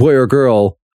 But Boy or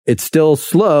Girl, it's still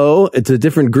slow. It's a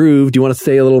different groove. Do you want to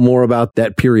say a little more about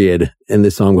that period in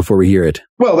this song before we hear it?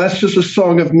 Well, that's just a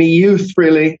song of me youth,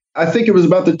 really. I think it was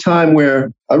about the time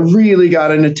where I really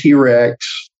got into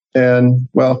T-Rex. And,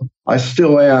 well, I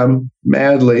still am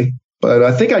madly. But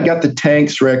I think I got the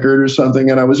Tanks record or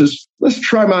something. And I was just, let's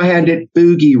try my hand at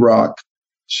boogie rock.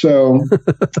 So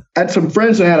I had some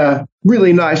friends that had a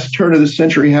really nice turn of the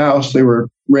century house they were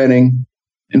renting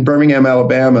in Birmingham,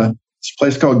 Alabama. This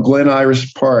place called Glen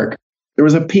Iris Park. There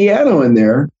was a piano in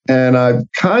there, and I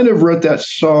kind of wrote that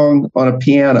song on a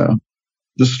piano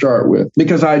to start with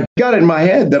because I got it in my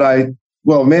head that I've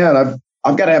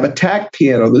got to have a tack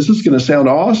piano. This is going to sound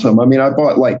awesome. I mean, I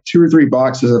bought like 2 or 3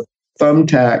 boxes of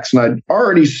thumbtacks, and I'd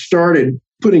already started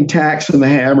putting tacks in the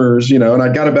hammers, you know, and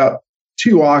I got about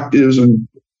 2 octaves and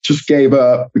just gave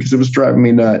up because it was driving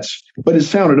me nuts. But it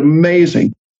sounded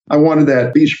amazing. I wanted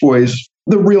that Beach Boys,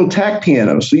 the real tack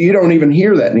piano, so you don't even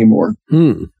hear that anymore.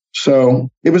 So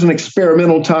it was an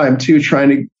experimental time too,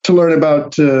 trying to learn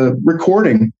about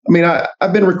recording. I mean,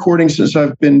 I've been recording since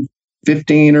I've been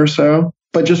 15 or so,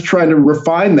 but just trying to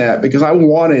refine that because I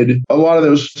wanted a lot of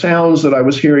those sounds that I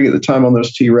was hearing at the time on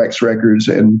those T-Rex records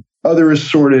and other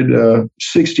assorted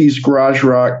 60s garage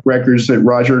rock records that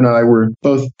Roger and I were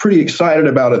both pretty excited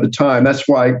about at the time. That's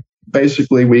why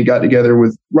basically we got together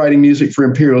with writing music for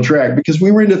Imperial Drag because we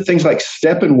were into things like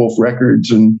Steppenwolf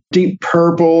records and Deep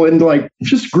Purple and like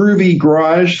just groovy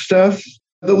garage stuff.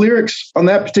 The lyrics on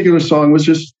that particular song was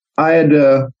just, I had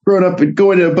grown up and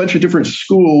going to a bunch of different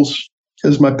schools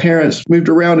because my parents moved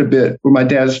around a bit with my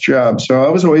dad's job. So I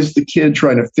was always the kid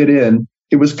trying to fit in.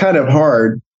 It was kind of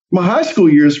hard. My high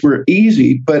school years were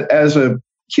easy, but as a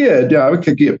kid, I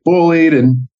could get bullied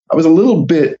and I was a little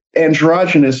bit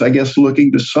androgynous, I guess,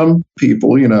 looking to some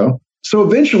people, you know. So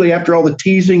eventually, after all the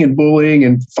teasing and bullying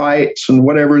and fights and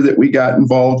whatever that we got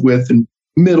involved with in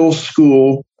middle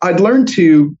school, I'd learned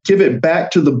to give it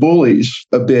back to the bullies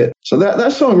a bit. So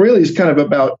that song really is kind of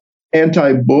about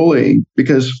anti-bullying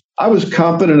because I was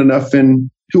confident enough in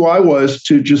who I was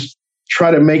to just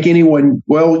try to make anyone,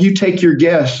 well, you take your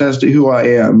guess as to who I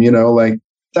am, you know, like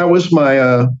that was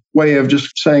my way of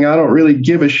just saying, I don't really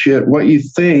give a shit what you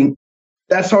think.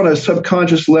 That's on a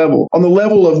subconscious level. On the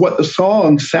level of what the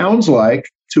song sounds like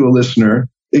to a listener,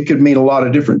 it could mean a lot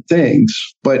of different things.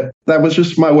 But that was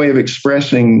just my way of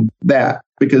expressing that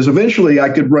because eventually I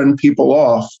could run people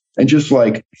off and just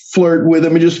like flirt with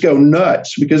them and just go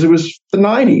nuts because it was the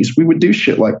 90s. We would do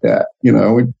shit like that. You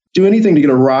know, we'd do anything to get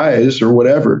a rise or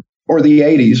whatever, or the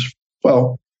 80s.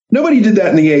 Well, nobody did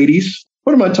that in the 80s.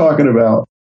 What am I talking about?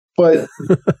 But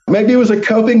maybe it was a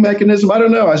coping mechanism. I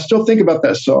don't know. I still think about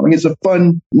that song. It's a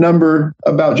fun number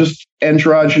about just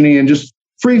androgyny and just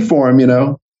free form, you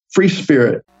know, free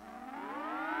spirit.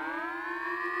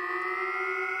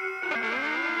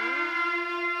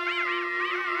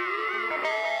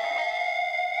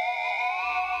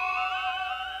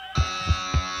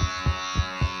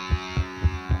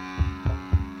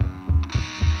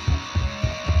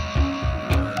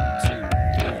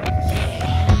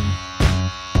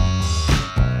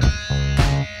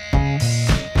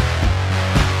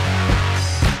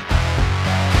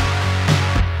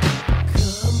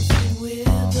 With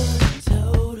a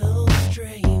toe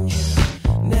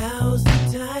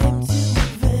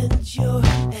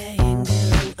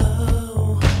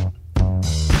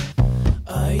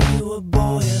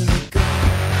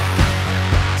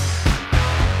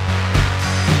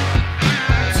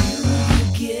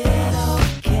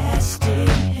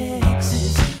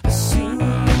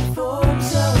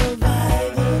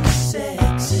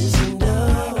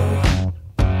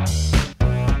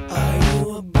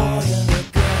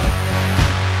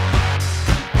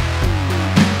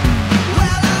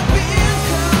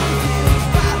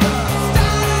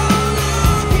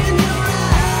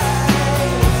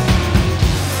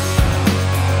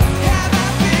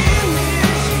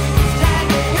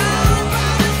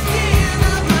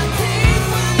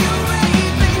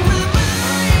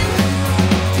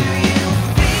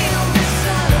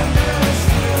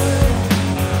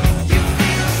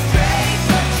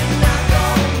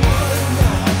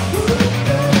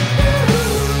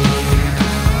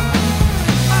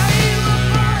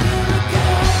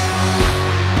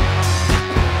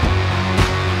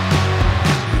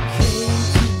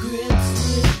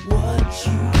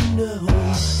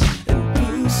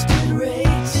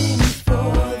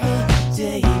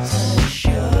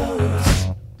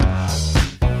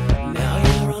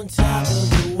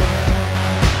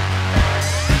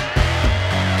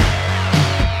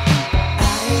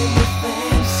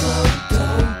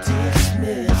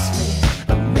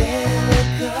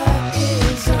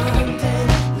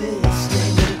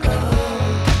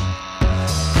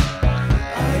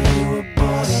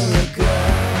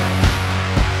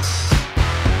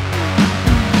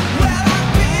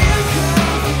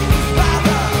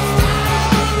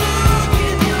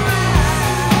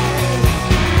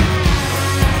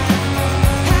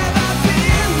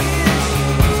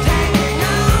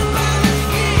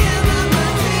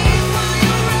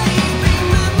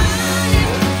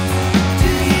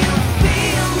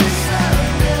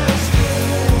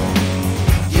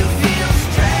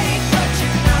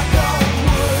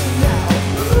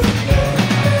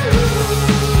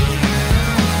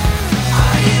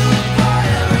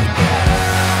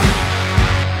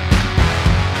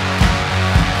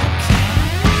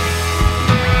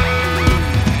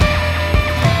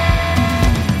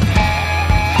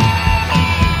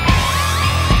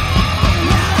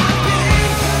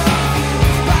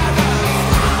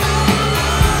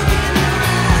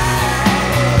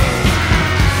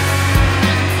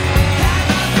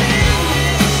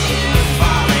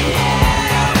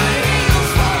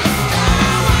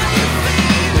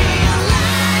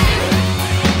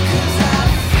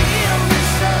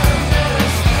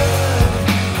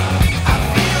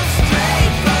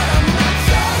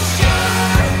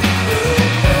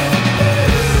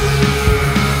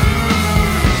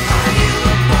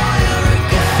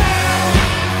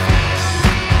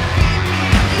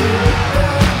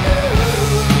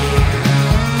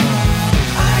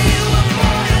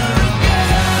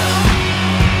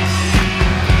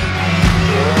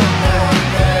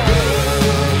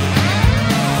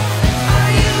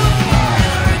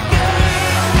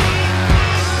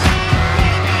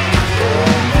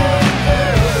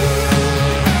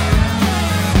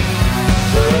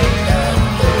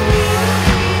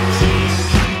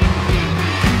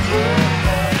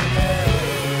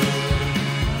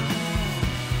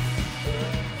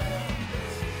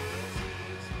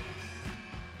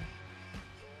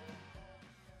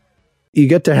You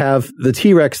get to have the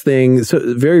T-Rex thing,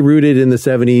 so very rooted in the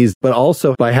 70s, but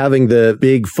also by having the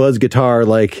big fuzz guitar,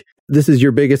 like this is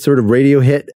your biggest sort of radio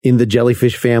hit in the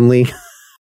Jellyfish family.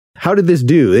 How did this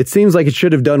do? It seems like it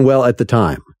should have done well at the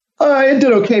time. It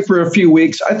did okay for a few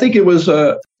weeks. I think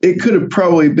it could have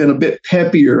probably been a bit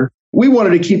peppier. We wanted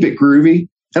to keep it groovy,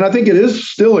 and I think it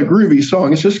is still a groovy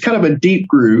song. It's just kind of a deep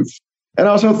groove. And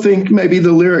I also think maybe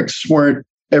the lyrics weren't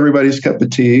everybody's cup of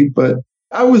tea, but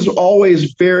I was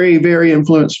always very, very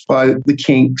influenced by the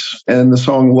Kinks and the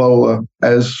song Lola,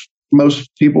 as most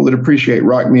people that appreciate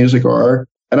rock music are.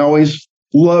 And I always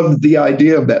loved the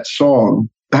idea of that song,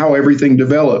 how everything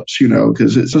develops,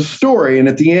 because it's a story. And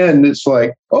at the end, it's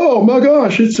like, oh my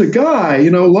gosh, it's a guy,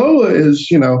 Lola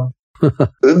is,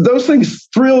 those things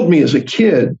thrilled me as a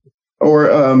kid.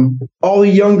 Or All the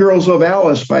Young Girls of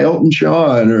Alice by Elton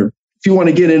John, or if you want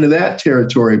to get into that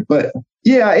territory. But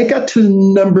yeah, it got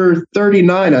to number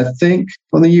 39, I think,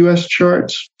 on the U.S.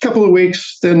 charts. A couple of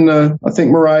weeks, then I think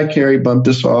Mariah Carey bumped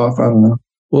us off. I don't know.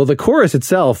 Well, the chorus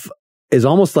itself is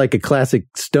almost like a classic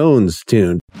Stones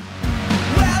tune.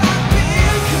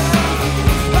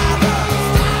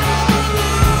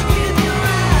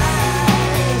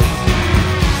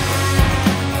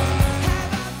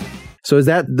 So is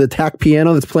that the tack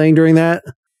piano that's playing during that?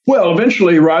 Well,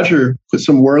 eventually Roger put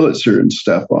some Wurlitzer and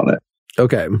stuff on it.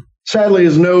 Okay. Sadly,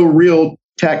 there's no real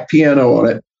tack piano on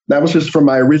it. That was just from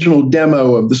my original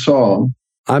demo of the song.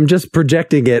 I'm just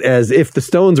projecting it as if the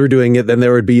Stones were doing it, then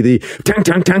there would be the tang,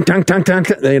 tang, tang, tang, tang, tang,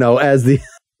 as the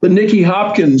Nicky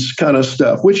Hopkins kind of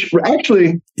stuff, which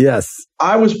actually, yes,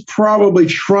 I was probably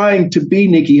trying to be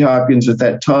Nicky Hopkins at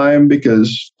that time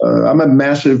because I'm a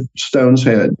massive Stones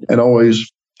head and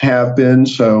always have been.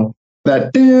 So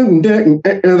that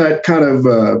that kind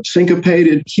of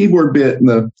syncopated keyboard bit in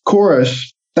the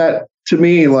chorus, that to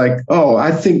me, like, oh,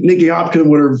 I think Nicky Hopkins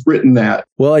would have written that.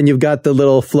 Well, and you've got the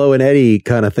little Flo and Eddie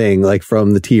kind of thing, like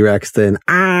from the T-Rex, then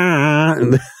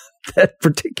that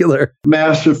particular.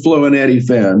 Massive Flo and Eddie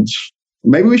fans.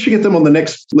 Maybe we should get them on the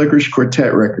next Licorice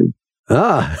Quartet record.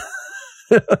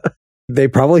 They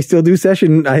probably still do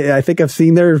session. I think I've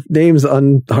seen their names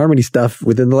on Harmony stuff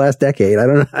within the last decade.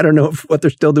 I don't know what they're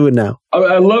still doing now.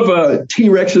 I love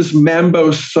T-Rex's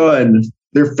Mambo Son.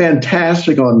 They're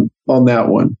fantastic on that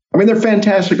one. I mean, they're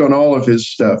fantastic on all of his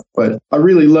stuff, but I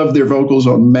really love their vocals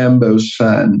on Mambo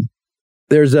Son.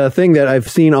 There's a thing that I've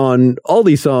seen on all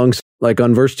these songs, like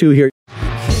on verse 2 here.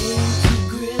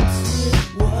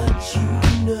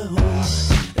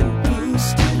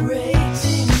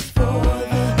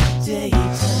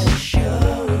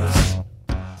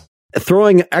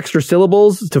 Throwing extra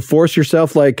syllables to force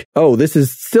yourself, like, oh, this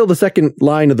is still the second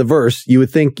line of the verse. You would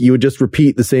think you would just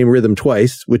repeat the same rhythm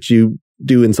twice, which you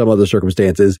do in some other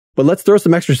circumstances. But let's throw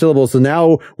some extra syllables. So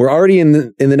now we're already in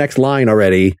the next line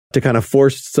already to kind of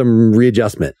force some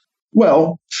readjustment.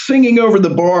 Well, singing over the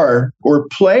bar or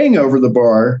playing over the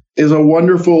bar is a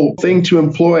wonderful thing to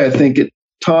employ, I think, at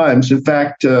times. In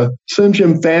fact, Slim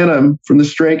Jim Phantom from the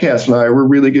Stray Cats and I were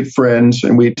really good friends,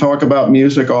 and we talk about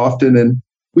music often. And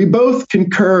we both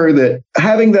concur that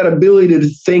having that ability to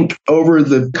think over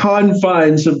the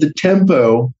confines of the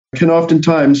tempo can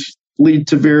oftentimes lead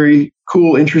to very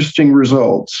cool, interesting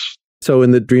results. So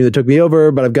in The Dream That Took Me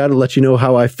Over, but I've got to let you know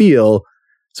how I feel.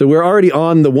 So we're already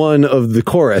on the one of the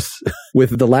chorus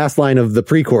with the last line of the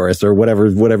pre-chorus or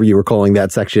whatever you were calling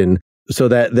that section. So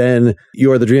that then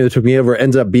You're the Dream That Took Me Over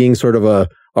ends up being sort of a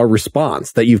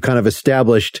response that you've kind of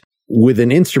established with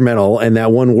an instrumental and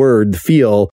that one word,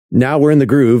 feel. Now we're in the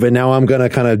groove, and now I'm going to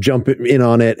kind of jump in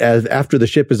on it as after the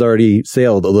ship has already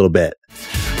sailed a little bit.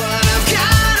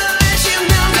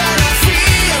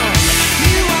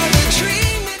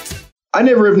 I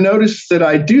never have noticed that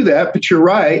I do that, but you're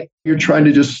right. You're trying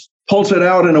to just pulse it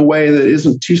out in a way that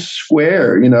isn't too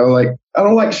square, like I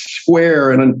don't like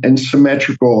square and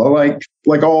symmetrical. I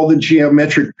like all the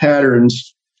geometric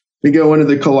patterns that go into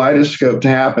the kaleidoscope to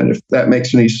happen, if that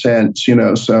makes any sense,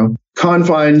 so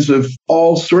confines of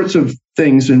all sorts of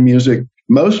things in music.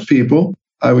 Most people,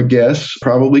 I would guess,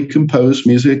 probably compose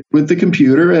music with the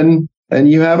computer and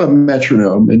you have a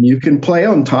metronome and you can play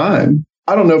on time.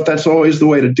 I don't know if that's always the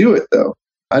way to do it, though.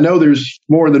 I know there's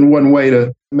more than one way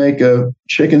to make a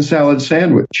chicken salad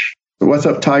sandwich. What's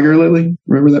Up, Tiger Lily?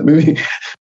 Remember that movie?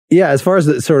 Yeah, as far as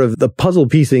the puzzle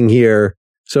piecing here.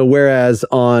 So whereas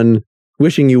on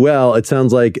Wishing You Well, it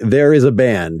sounds like there is a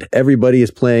band. Everybody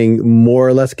is playing more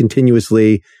or less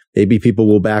continuously. Maybe people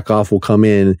will back off, will come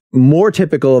in. More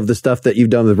typical of the stuff that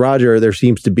you've done with Roger, there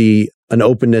seems to be an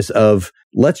openness of,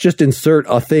 let's just insert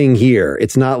a thing here.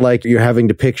 It's not like you're having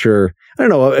to picture, I don't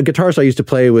know, a guitarist I used to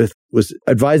play with was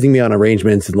advising me on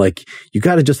arrangements and like, you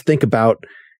got to just think about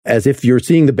as if you're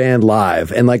seeing the band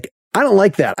live. And like, I don't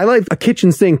like that. I like a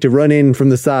kitchen sink to run in from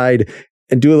the side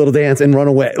and do a little dance and run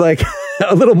away, like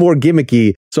a little more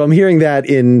gimmicky. So I'm hearing that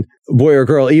in Boy or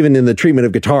Girl, even in the treatment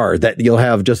of guitar, that you'll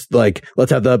have just like,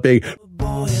 let's have the big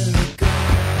boy.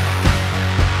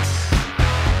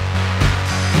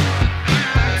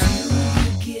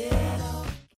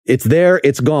 It's there,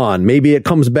 it's gone. Maybe it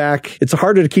comes back. It's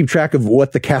harder to keep track of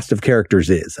what the cast of characters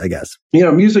is, I guess. You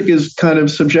know, music is kind of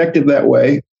subjective that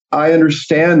way. I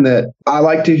understand that I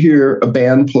like to hear a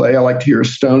band play. I like to hear a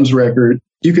Stones record.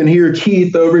 You can hear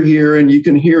Keith over here and you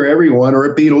can hear everyone, or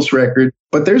a Beatles record.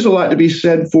 But there's a lot to be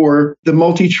said for the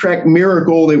multi-track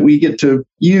miracle that we get to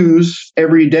use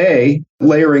every day,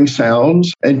 layering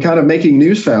sounds and kind of making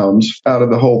new sounds out of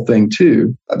the whole thing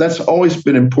too. That's always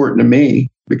been important to me,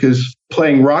 because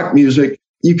playing rock music,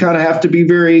 you kind of have to be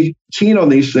very keen on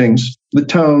these things, the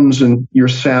tones and your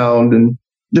sound, and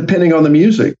depending on the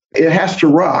music, it has to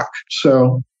rock.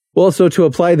 So, well, so to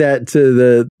apply that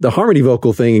to the harmony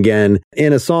vocal thing again,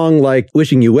 in a song like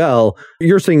Wishing You Well,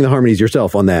 you're singing the harmonies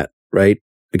yourself on that, right?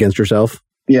 Against yourself?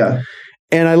 Yeah.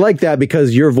 And I like that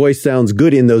because your voice sounds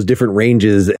good in those different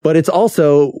ranges, but it's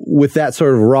also with that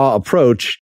sort of raw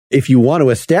approach. If you want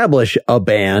to establish a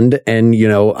band and, you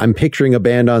know, I'm picturing a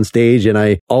band on stage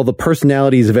and all the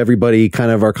personalities of everybody kind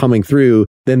of are coming through,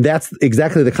 then that's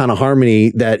exactly the kind of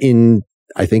harmony that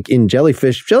I think in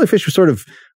Jellyfish was sort of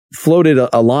floated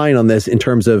a line on this in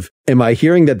terms of, am I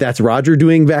hearing that that's Roger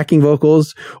doing backing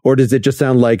vocals, or does it just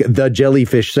sound like the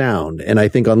Jellyfish sound? And I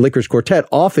think on Licorice Quartet,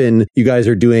 often you guys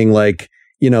are doing like,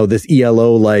 you know, this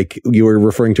ELO, like you were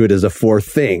referring to it as a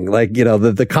fourth thing. Like, you know,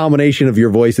 the combination of your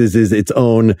voices is its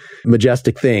own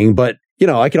majestic thing. But, you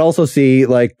know, I could also see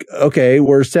like, okay,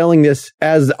 we're selling this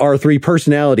as our three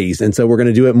personalities. And so we're going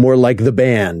to do it more like the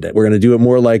band. We're going to do it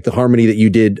more like the harmony that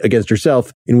you did against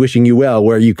yourself in Wishing You Well,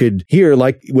 where you could hear,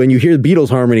 like when you hear the Beatles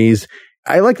harmonies,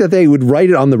 I like that they would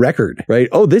write it on the record, right?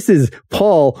 Oh, this is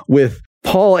Paul with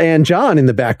Paul and John in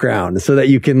the background, so that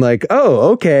you can like,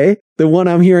 oh, okay, the one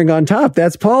I'm hearing on top,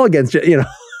 that's Paul against, you know.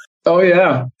 Oh,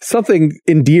 yeah. Something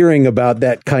endearing about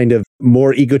that kind of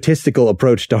more egotistical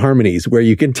approach to harmonies, where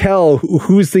you can tell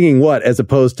who's singing what, as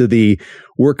opposed to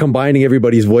we're combining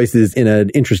everybody's voices in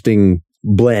an interesting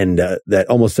blend that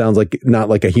almost sounds like not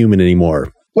like a human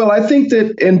anymore. Well, I think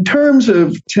that in terms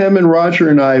of Tim and Roger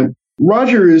and I,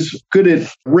 Roger is good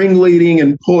at ringleading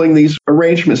and pulling these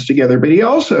arrangements together, but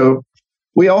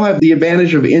we all have the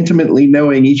advantage of intimately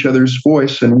knowing each other's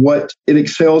voice and what it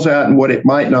excels at and what it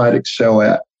might not excel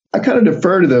at. I kind of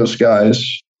defer to those guys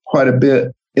quite a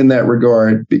bit in that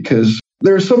regard, because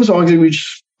there are some songs in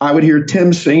which I would hear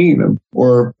Tim singing them,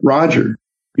 or Roger,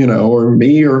 you know, or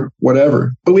me, or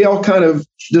whatever. But we all kind of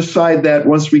decide that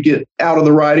once we get out of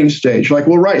the writing stage. Like,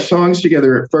 we'll write songs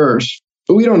together at first,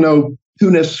 but we don't know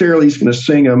who necessarily is going to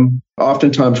sing them.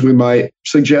 Oftentimes we might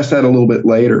suggest that a little bit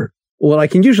later. Well, I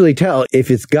can usually tell if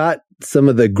it's got some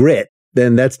of the grit,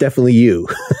 then that's definitely you.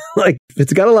 Like, if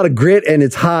it's got a lot of grit and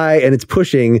it's high and it's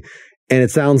pushing and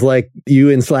it sounds like you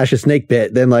in Slash a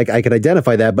Snakepit, then like I could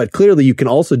identify that. But clearly you can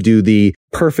also do the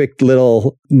perfect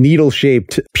little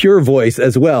needle-shaped pure voice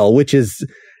as well, which is,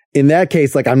 in that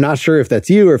case, like, I'm not sure if that's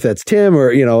you or if that's Tim,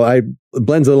 or, you know, it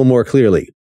blends a little more clearly.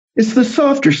 It's the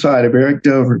softer side of Eric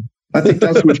Dover. I think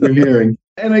that's what you're hearing.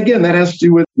 And again, that has to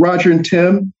do with Roger and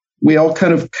Tim. We all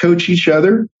kind of coach each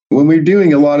other. When we're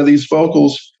doing a lot of these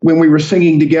vocals, when we were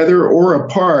singing together or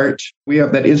apart, we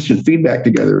have that instant feedback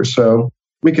together. So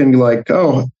we can like,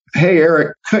 oh, hey,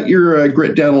 Eric, cut your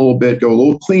grit down a little bit, go a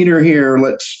little cleaner here.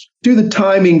 Let's do the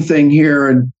timing thing here.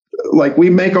 And like, we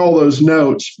make all those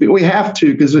notes. We have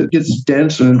to, because it gets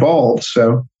dense and involved.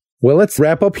 So. Well, let's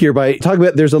wrap up here by talking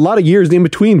about, there's a lot of years in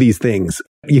between these things.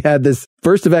 You had this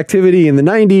burst of activity in the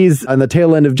 90s on the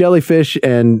tail end of Jellyfish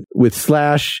and with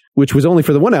Slash, which was only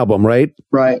for the one album, right?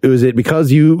 Right. Was it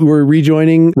because you were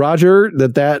rejoining Roger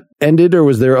that ended, or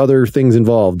was there other things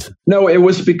involved? No, it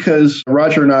was because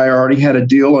Roger and I already had a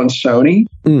deal on Sony,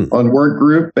 on Work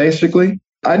Group, basically.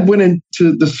 I went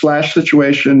into the Slash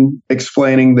situation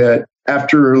explaining that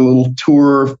after a little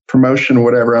tour promotion or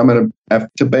whatever, I'm going to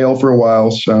have to bail for a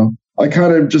while. So I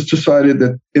kind of just decided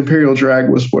that Imperial Drag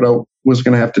was what I was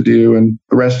going to have to do. And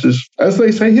the rest is, as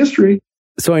they say, history.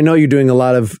 So I know you're doing a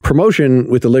lot of promotion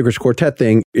with the Licorice Quartet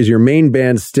thing. Is your main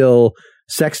band still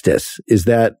Sextus? Is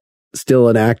that still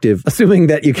an active, assuming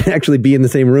that you can actually be in the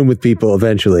same room with people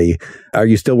eventually? Are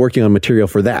you still working on material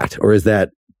for that? Or is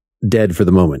that dead for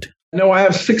the moment? No, I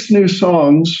have 6 new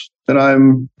songs that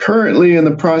I'm currently in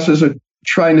the process of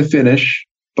trying to finish.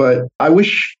 But I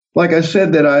wish, like I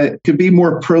said, that I could be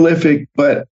more prolific,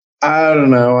 but I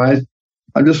don't know.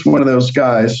 I'm just one of those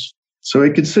guys. So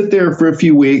it could sit there for a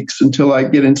few weeks until I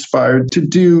get inspired to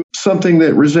do something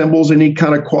that resembles any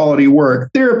kind of quality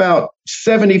work. They're about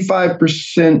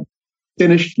 75%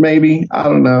 finished, maybe. I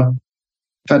don't know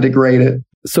if I degrade it.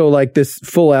 So like this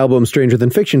full album, Stranger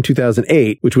Than Fiction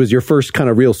 2008, which was your first kind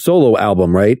of real solo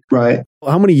album, right? Right.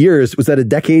 How many years? Was that a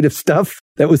decade of stuff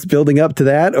that was building up to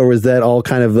that? Or was that all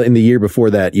kind of in the year before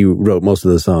that you wrote most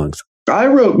of the songs? I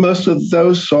wrote most of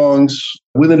those songs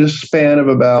within a span of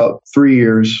about 3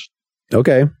 years.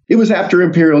 Okay. It was after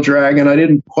Imperial Drag, and I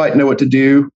didn't quite know what to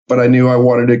do, but I knew I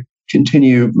wanted to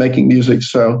continue making music.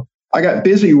 So I got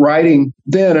busy writing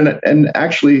then. And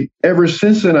actually, ever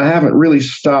since then, I haven't really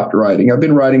stopped writing. I've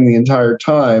been writing the entire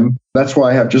time. That's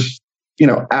why I have just,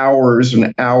 hours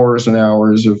and hours and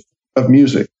hours of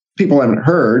music. People haven't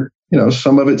heard,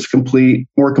 some of it's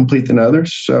more complete than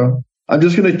others. So I'm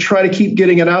just going to try to keep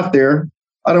getting it out there.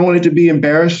 I don't want it to be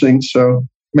embarrassing. So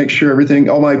make sure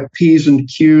all my P's and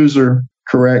Q's are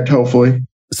correct, hopefully.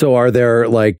 So are there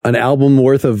like an album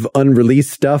worth of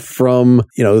unreleased stuff from,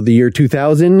 the year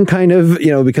 2000 kind of,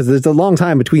 because there's a long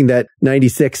time between that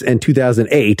 96 and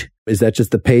 2008. Is that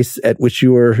just the pace at which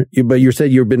but you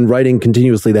said you've been writing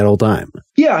continuously that whole time?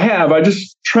 Yeah, I have. I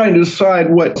just trying to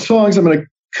decide what songs I'm going to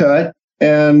cut.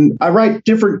 And I write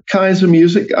different kinds of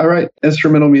music. I write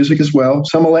instrumental music as well,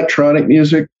 some electronic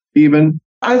music even.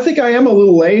 I think I am a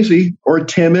little lazy or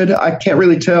timid. I can't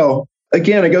really tell.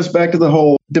 Again, it goes back to the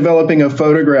whole developing a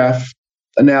photograph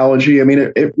analogy. I mean,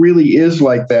 it really is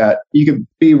like that. You could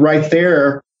be right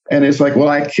there and it's like, well,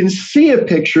 I can see a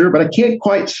picture, but I can't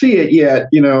quite see it yet,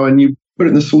 and you put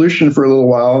it in the solution for a little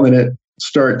while and then it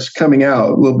starts coming out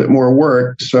a little bit more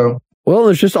work. So, well,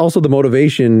 there's just also the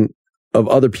motivation of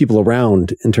other people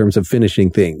around in terms of finishing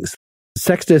things.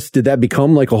 Sextus, did that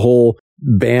become like a whole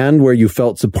band where you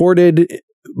felt supported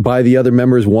by the other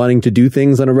members wanting to do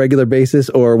things on a regular basis?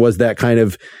 Or was that kind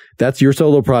of, that's your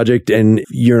solo project and,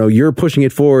 you're pushing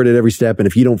it forward at every step. And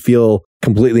if you don't feel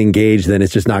completely engaged, then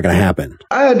it's just not going to happen?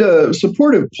 I had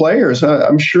supportive players.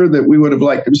 I'm sure that we would have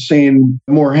liked to have seen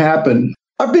more happen.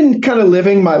 I've been kind of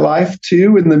living my life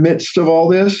too in the midst of all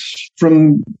this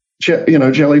from,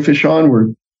 Jellyfish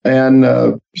onward. And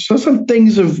so some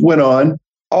things have went on,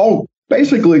 all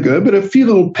basically good, but a few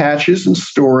little patches and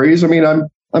stories. I mean, I'm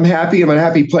happy. I'm in a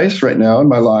happy place right now in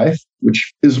my life,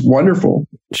 which is wonderful.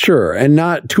 Sure. And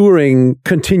not touring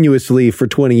continuously for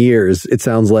 20 years. It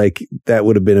sounds like that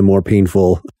would have been a more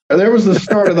painful. There was the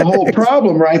start of the whole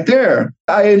problem right there.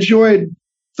 I enjoyed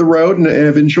the road and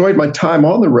have enjoyed my time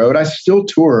on the road. I still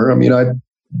tour. I mean, I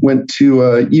went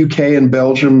to UK and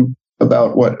Belgium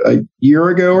about a year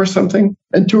ago or something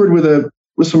and toured with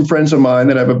some friends of mine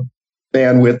that I have a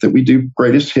band with that we do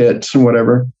greatest hits and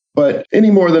whatever. But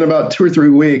any more than about 2 or 3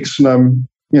 weeks, and I'm,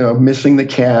 missing the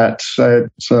cats.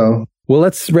 Well,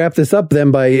 let's wrap this up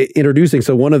then by introducing.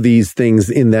 So one of these things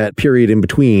in that period in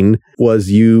between was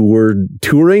you were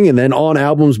touring and then on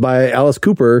albums by Alice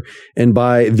Cooper, and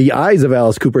by The Eyes of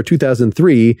Alice Cooper,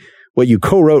 2003, what you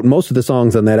co-wrote most of the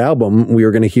songs on that album. We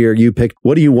were going to hear you pick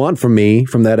What Do You Want From Me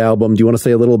from that album. Do you want to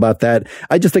say a little about that?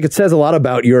 I just think it says a lot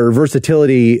about your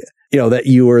versatility, that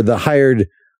you were the hired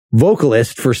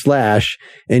vocalist for Slash,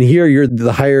 and here you're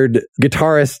the hired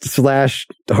guitarist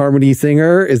 / harmony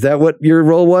singer. Is that what your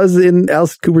role was in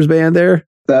Alice Cooper's band there?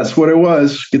 That's what it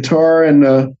was. Guitar,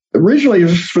 and originally it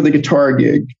was for the guitar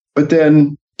gig, but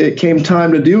then it came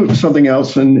time to do something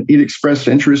else, and he'd expressed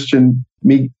interest in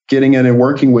me getting in and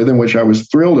working with him, which I was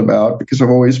thrilled about because I've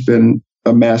always been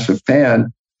a massive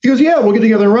fan. He goes, yeah, we'll get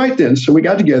together and write then. So we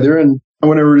got together and I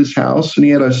went over to his house and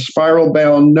he had a spiral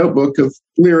bound notebook of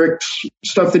lyrics,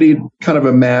 stuff that he'd kind of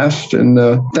amassed. And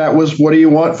that was What Do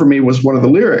You Want From Me was one of the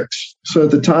lyrics. So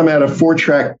at the time I had a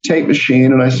 4-track tape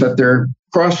machine and I sat there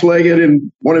cross-legged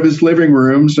in one of his living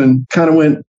rooms and kind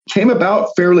of came about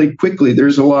fairly quickly.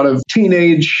 There's a lot of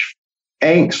teenage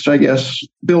angst, I guess,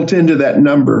 built into that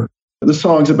number. The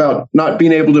song's about not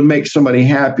being able to make somebody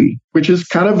happy, which is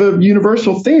kind of a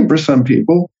universal theme for some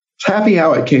people. It's happy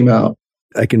how it came out.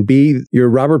 I can be your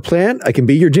Robert Plant. I can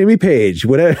be your Jimmy Page,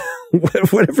 whatever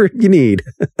you need.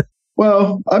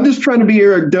 Well, I'm just trying to be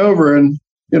Eric Dover and,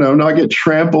 not get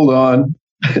trampled on.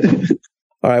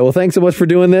 All right. Well, thanks so much for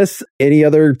doing this. Any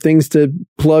other things to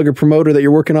plug or promote or that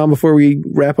you're working on before we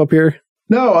wrap up here?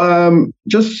 No,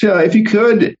 just if you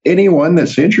could, anyone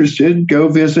that's interested, go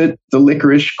visit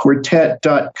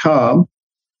thelicorishquartet.com.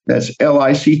 That's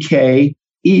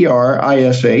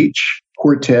LICKERISH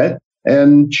quartet.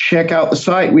 And check out the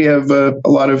site. We have a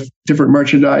lot of different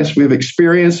merchandise. We have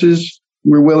experiences.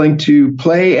 We're willing to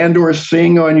play and or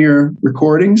sing on your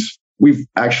recordings. We've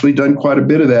actually done quite a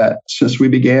bit of that since we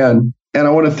began. And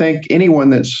I want to thank anyone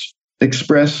that's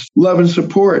express love and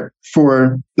support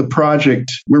for the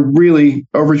project. We're really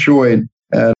overjoyed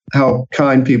at how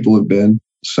kind people have been.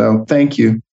 So thank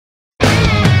you.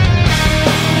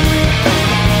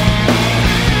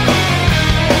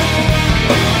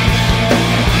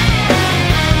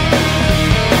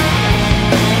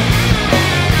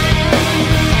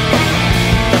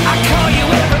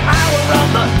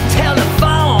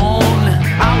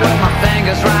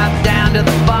 Right down to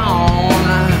the bone.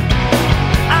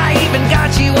 I even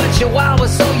got you a chihuahua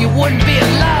so you wouldn't be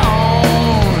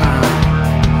alone.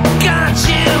 Got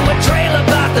you a trailer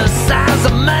about the size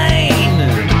of Maine.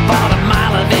 Bought a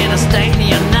mile of interstate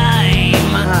in your name.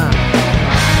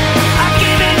 I've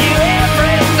given you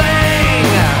everything.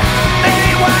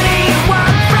 Baby, what do you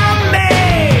want from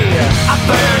me? I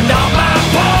burned all my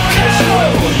bones. 'Cause you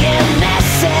were being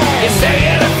messy. You say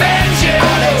it offends you.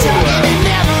 All the time it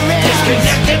never ends.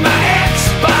 Disconnected my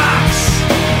Xbox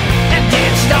and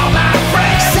ditched all my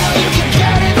friends. So you can go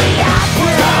to the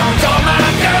opera. Dumped all my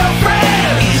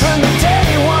girlfriends. Even the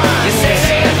dirty ones. You say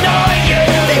they annoy you.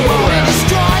 They want to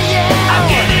destroy you. I'm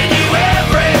giving you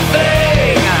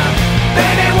everything.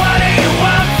 Baby, what do you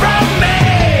want from me?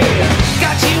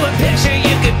 Got you a picture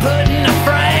you could put in a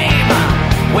frame.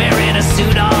 Wearing a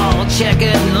suit all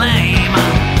checkered and lame.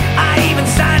 I even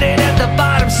signed it at the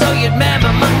bottom so you'd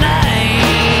remember my name.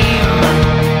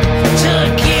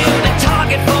 Took you to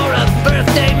Target for a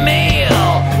birthday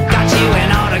meal. Got you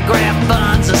an autograph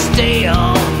buns of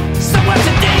steel. So what's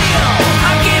the deal?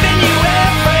 I'm giving you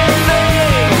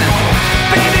everything.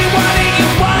 Baby, what do you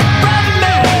want from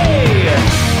me?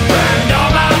 Burned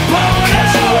all my photos.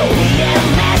 'Cause you were being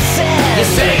messy. You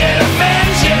say it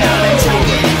offends you.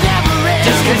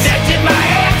 Disconnected my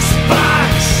Xbox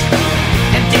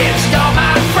and ditched all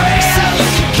my friends. So you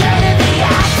could go to the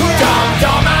opera. Dumped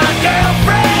all my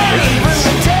girlfriends. Even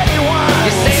the dirty ones.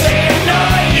 You say they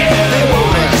annoy you. They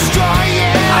want to destroy you.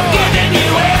 I'm giving you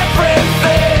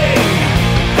everything.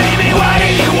 Baby, what do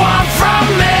you want from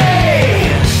me?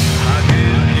 I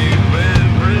give you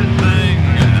everything.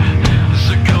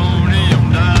 Zirconium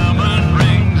diamond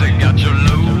rings. I got your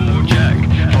low jack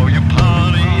for your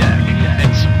Pontiac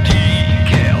and some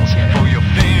decals for your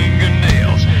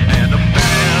fingernails and a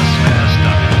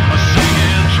Bassmaster, a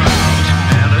singing trout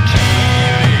and a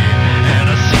TV and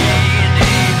a CD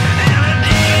and a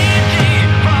DVD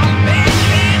from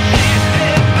BCC.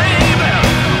 Hey baby,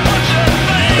 what you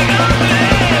think of me?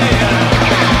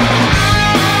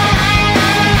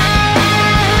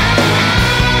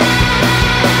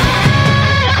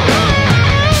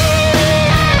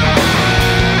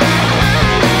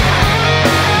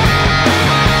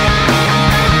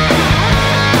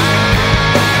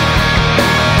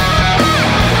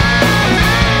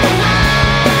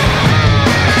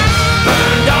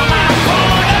 Burned all my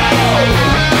photos.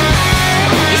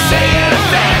 You say it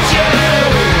offends you.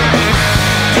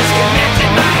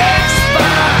 Disconnected my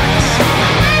Xbox.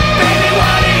 Baby,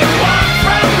 what do you want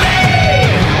from me?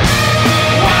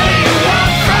 What do you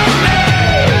want from me?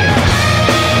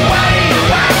 What do you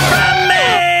want from me?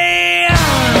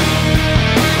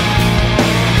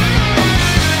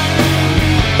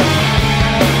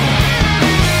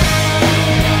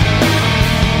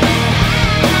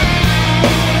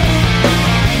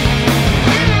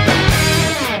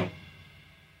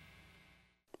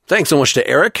 Thanks so much to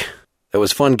Eric. That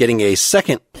was fun getting a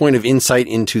second point of insight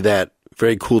into that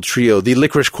very cool trio, the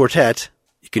Licorice Quartet.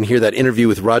 You can hear that interview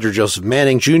with Roger Joseph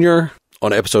Manning Jr.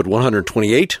 on episode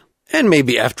 128. And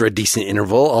maybe after a decent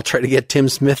interval, I'll try to get Tim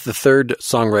Smith, the third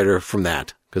songwriter, from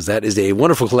that, because that is a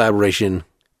wonderful collaboration.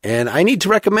 And I need to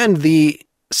recommend the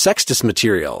Sextus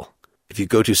material. If you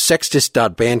go to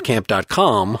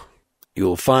sextus.bandcamp.com, you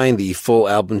will find the full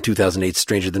album 2008's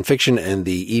Stranger Than Fiction and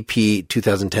the EP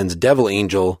 2010's Devil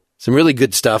Angel. Some really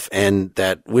good stuff, and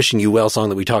that Wishing You Well song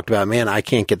that we talked about, man, I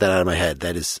can't get that out of my head.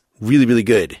 That is really, really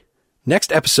good.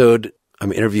 Next episode,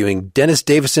 I'm interviewing Dennis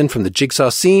Davison from the Jigsaw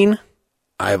Scene.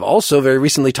 I've also very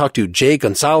recently talked to Jay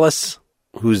Gonzalez,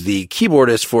 who's the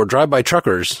keyboardist for Drive-By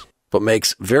Truckers, but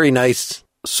makes very nice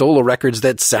solo records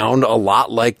that sound a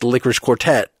lot like the Licorice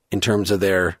Quartet in terms of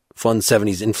their fun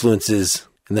 70s influences.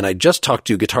 And then I just talked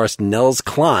to guitarist Nels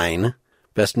Klein,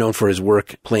 best known for his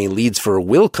work playing leads for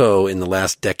Wilco in the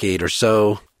last decade or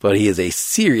so, but he is a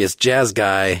serious jazz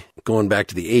guy going back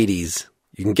to the 80s.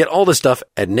 You can get all this stuff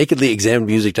at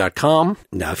nakedlyexaminedmusic.com.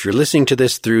 Now, if you're listening to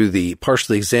this through the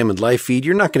Partially Examined live feed,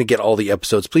 you're not going to get all the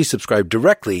episodes. Please subscribe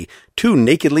directly to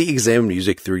Nakedly Examined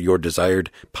Music through your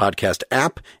desired podcast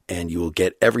app, and you will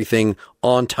get everything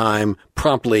on time,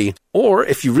 promptly. Or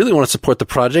if you really want to support the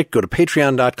project, go to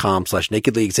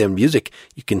patreon.com/nakedlyexaminedmusic.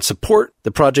 You can support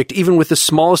the project even with the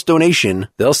smallest donation.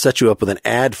 They'll set you up with an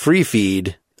ad-free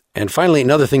feed. And finally,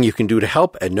 another thing you can do to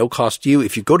help at no cost to you,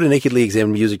 if you go to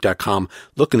nakedlyexaminedmusic.com,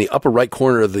 look in the upper right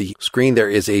corner of the screen, there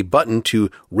is a button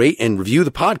to rate and review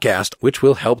the podcast, which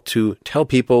will help to tell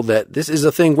people that this is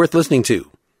a thing worth listening to.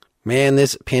 Man,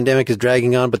 this pandemic is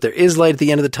dragging on, but there is light at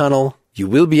the end of the tunnel. You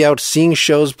will be out seeing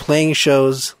shows, playing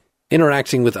shows,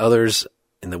 interacting with others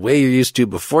in the way you're used to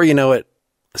before you know it.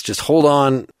 Let's just hold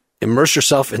on, immerse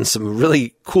yourself in some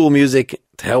really cool music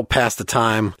to help pass the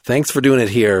time. Thanks for doing it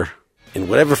here. In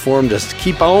whatever form, just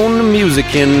keep on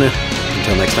musicking.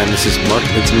 Until next time, this is Mark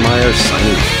Linsenmeyer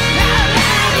signing off.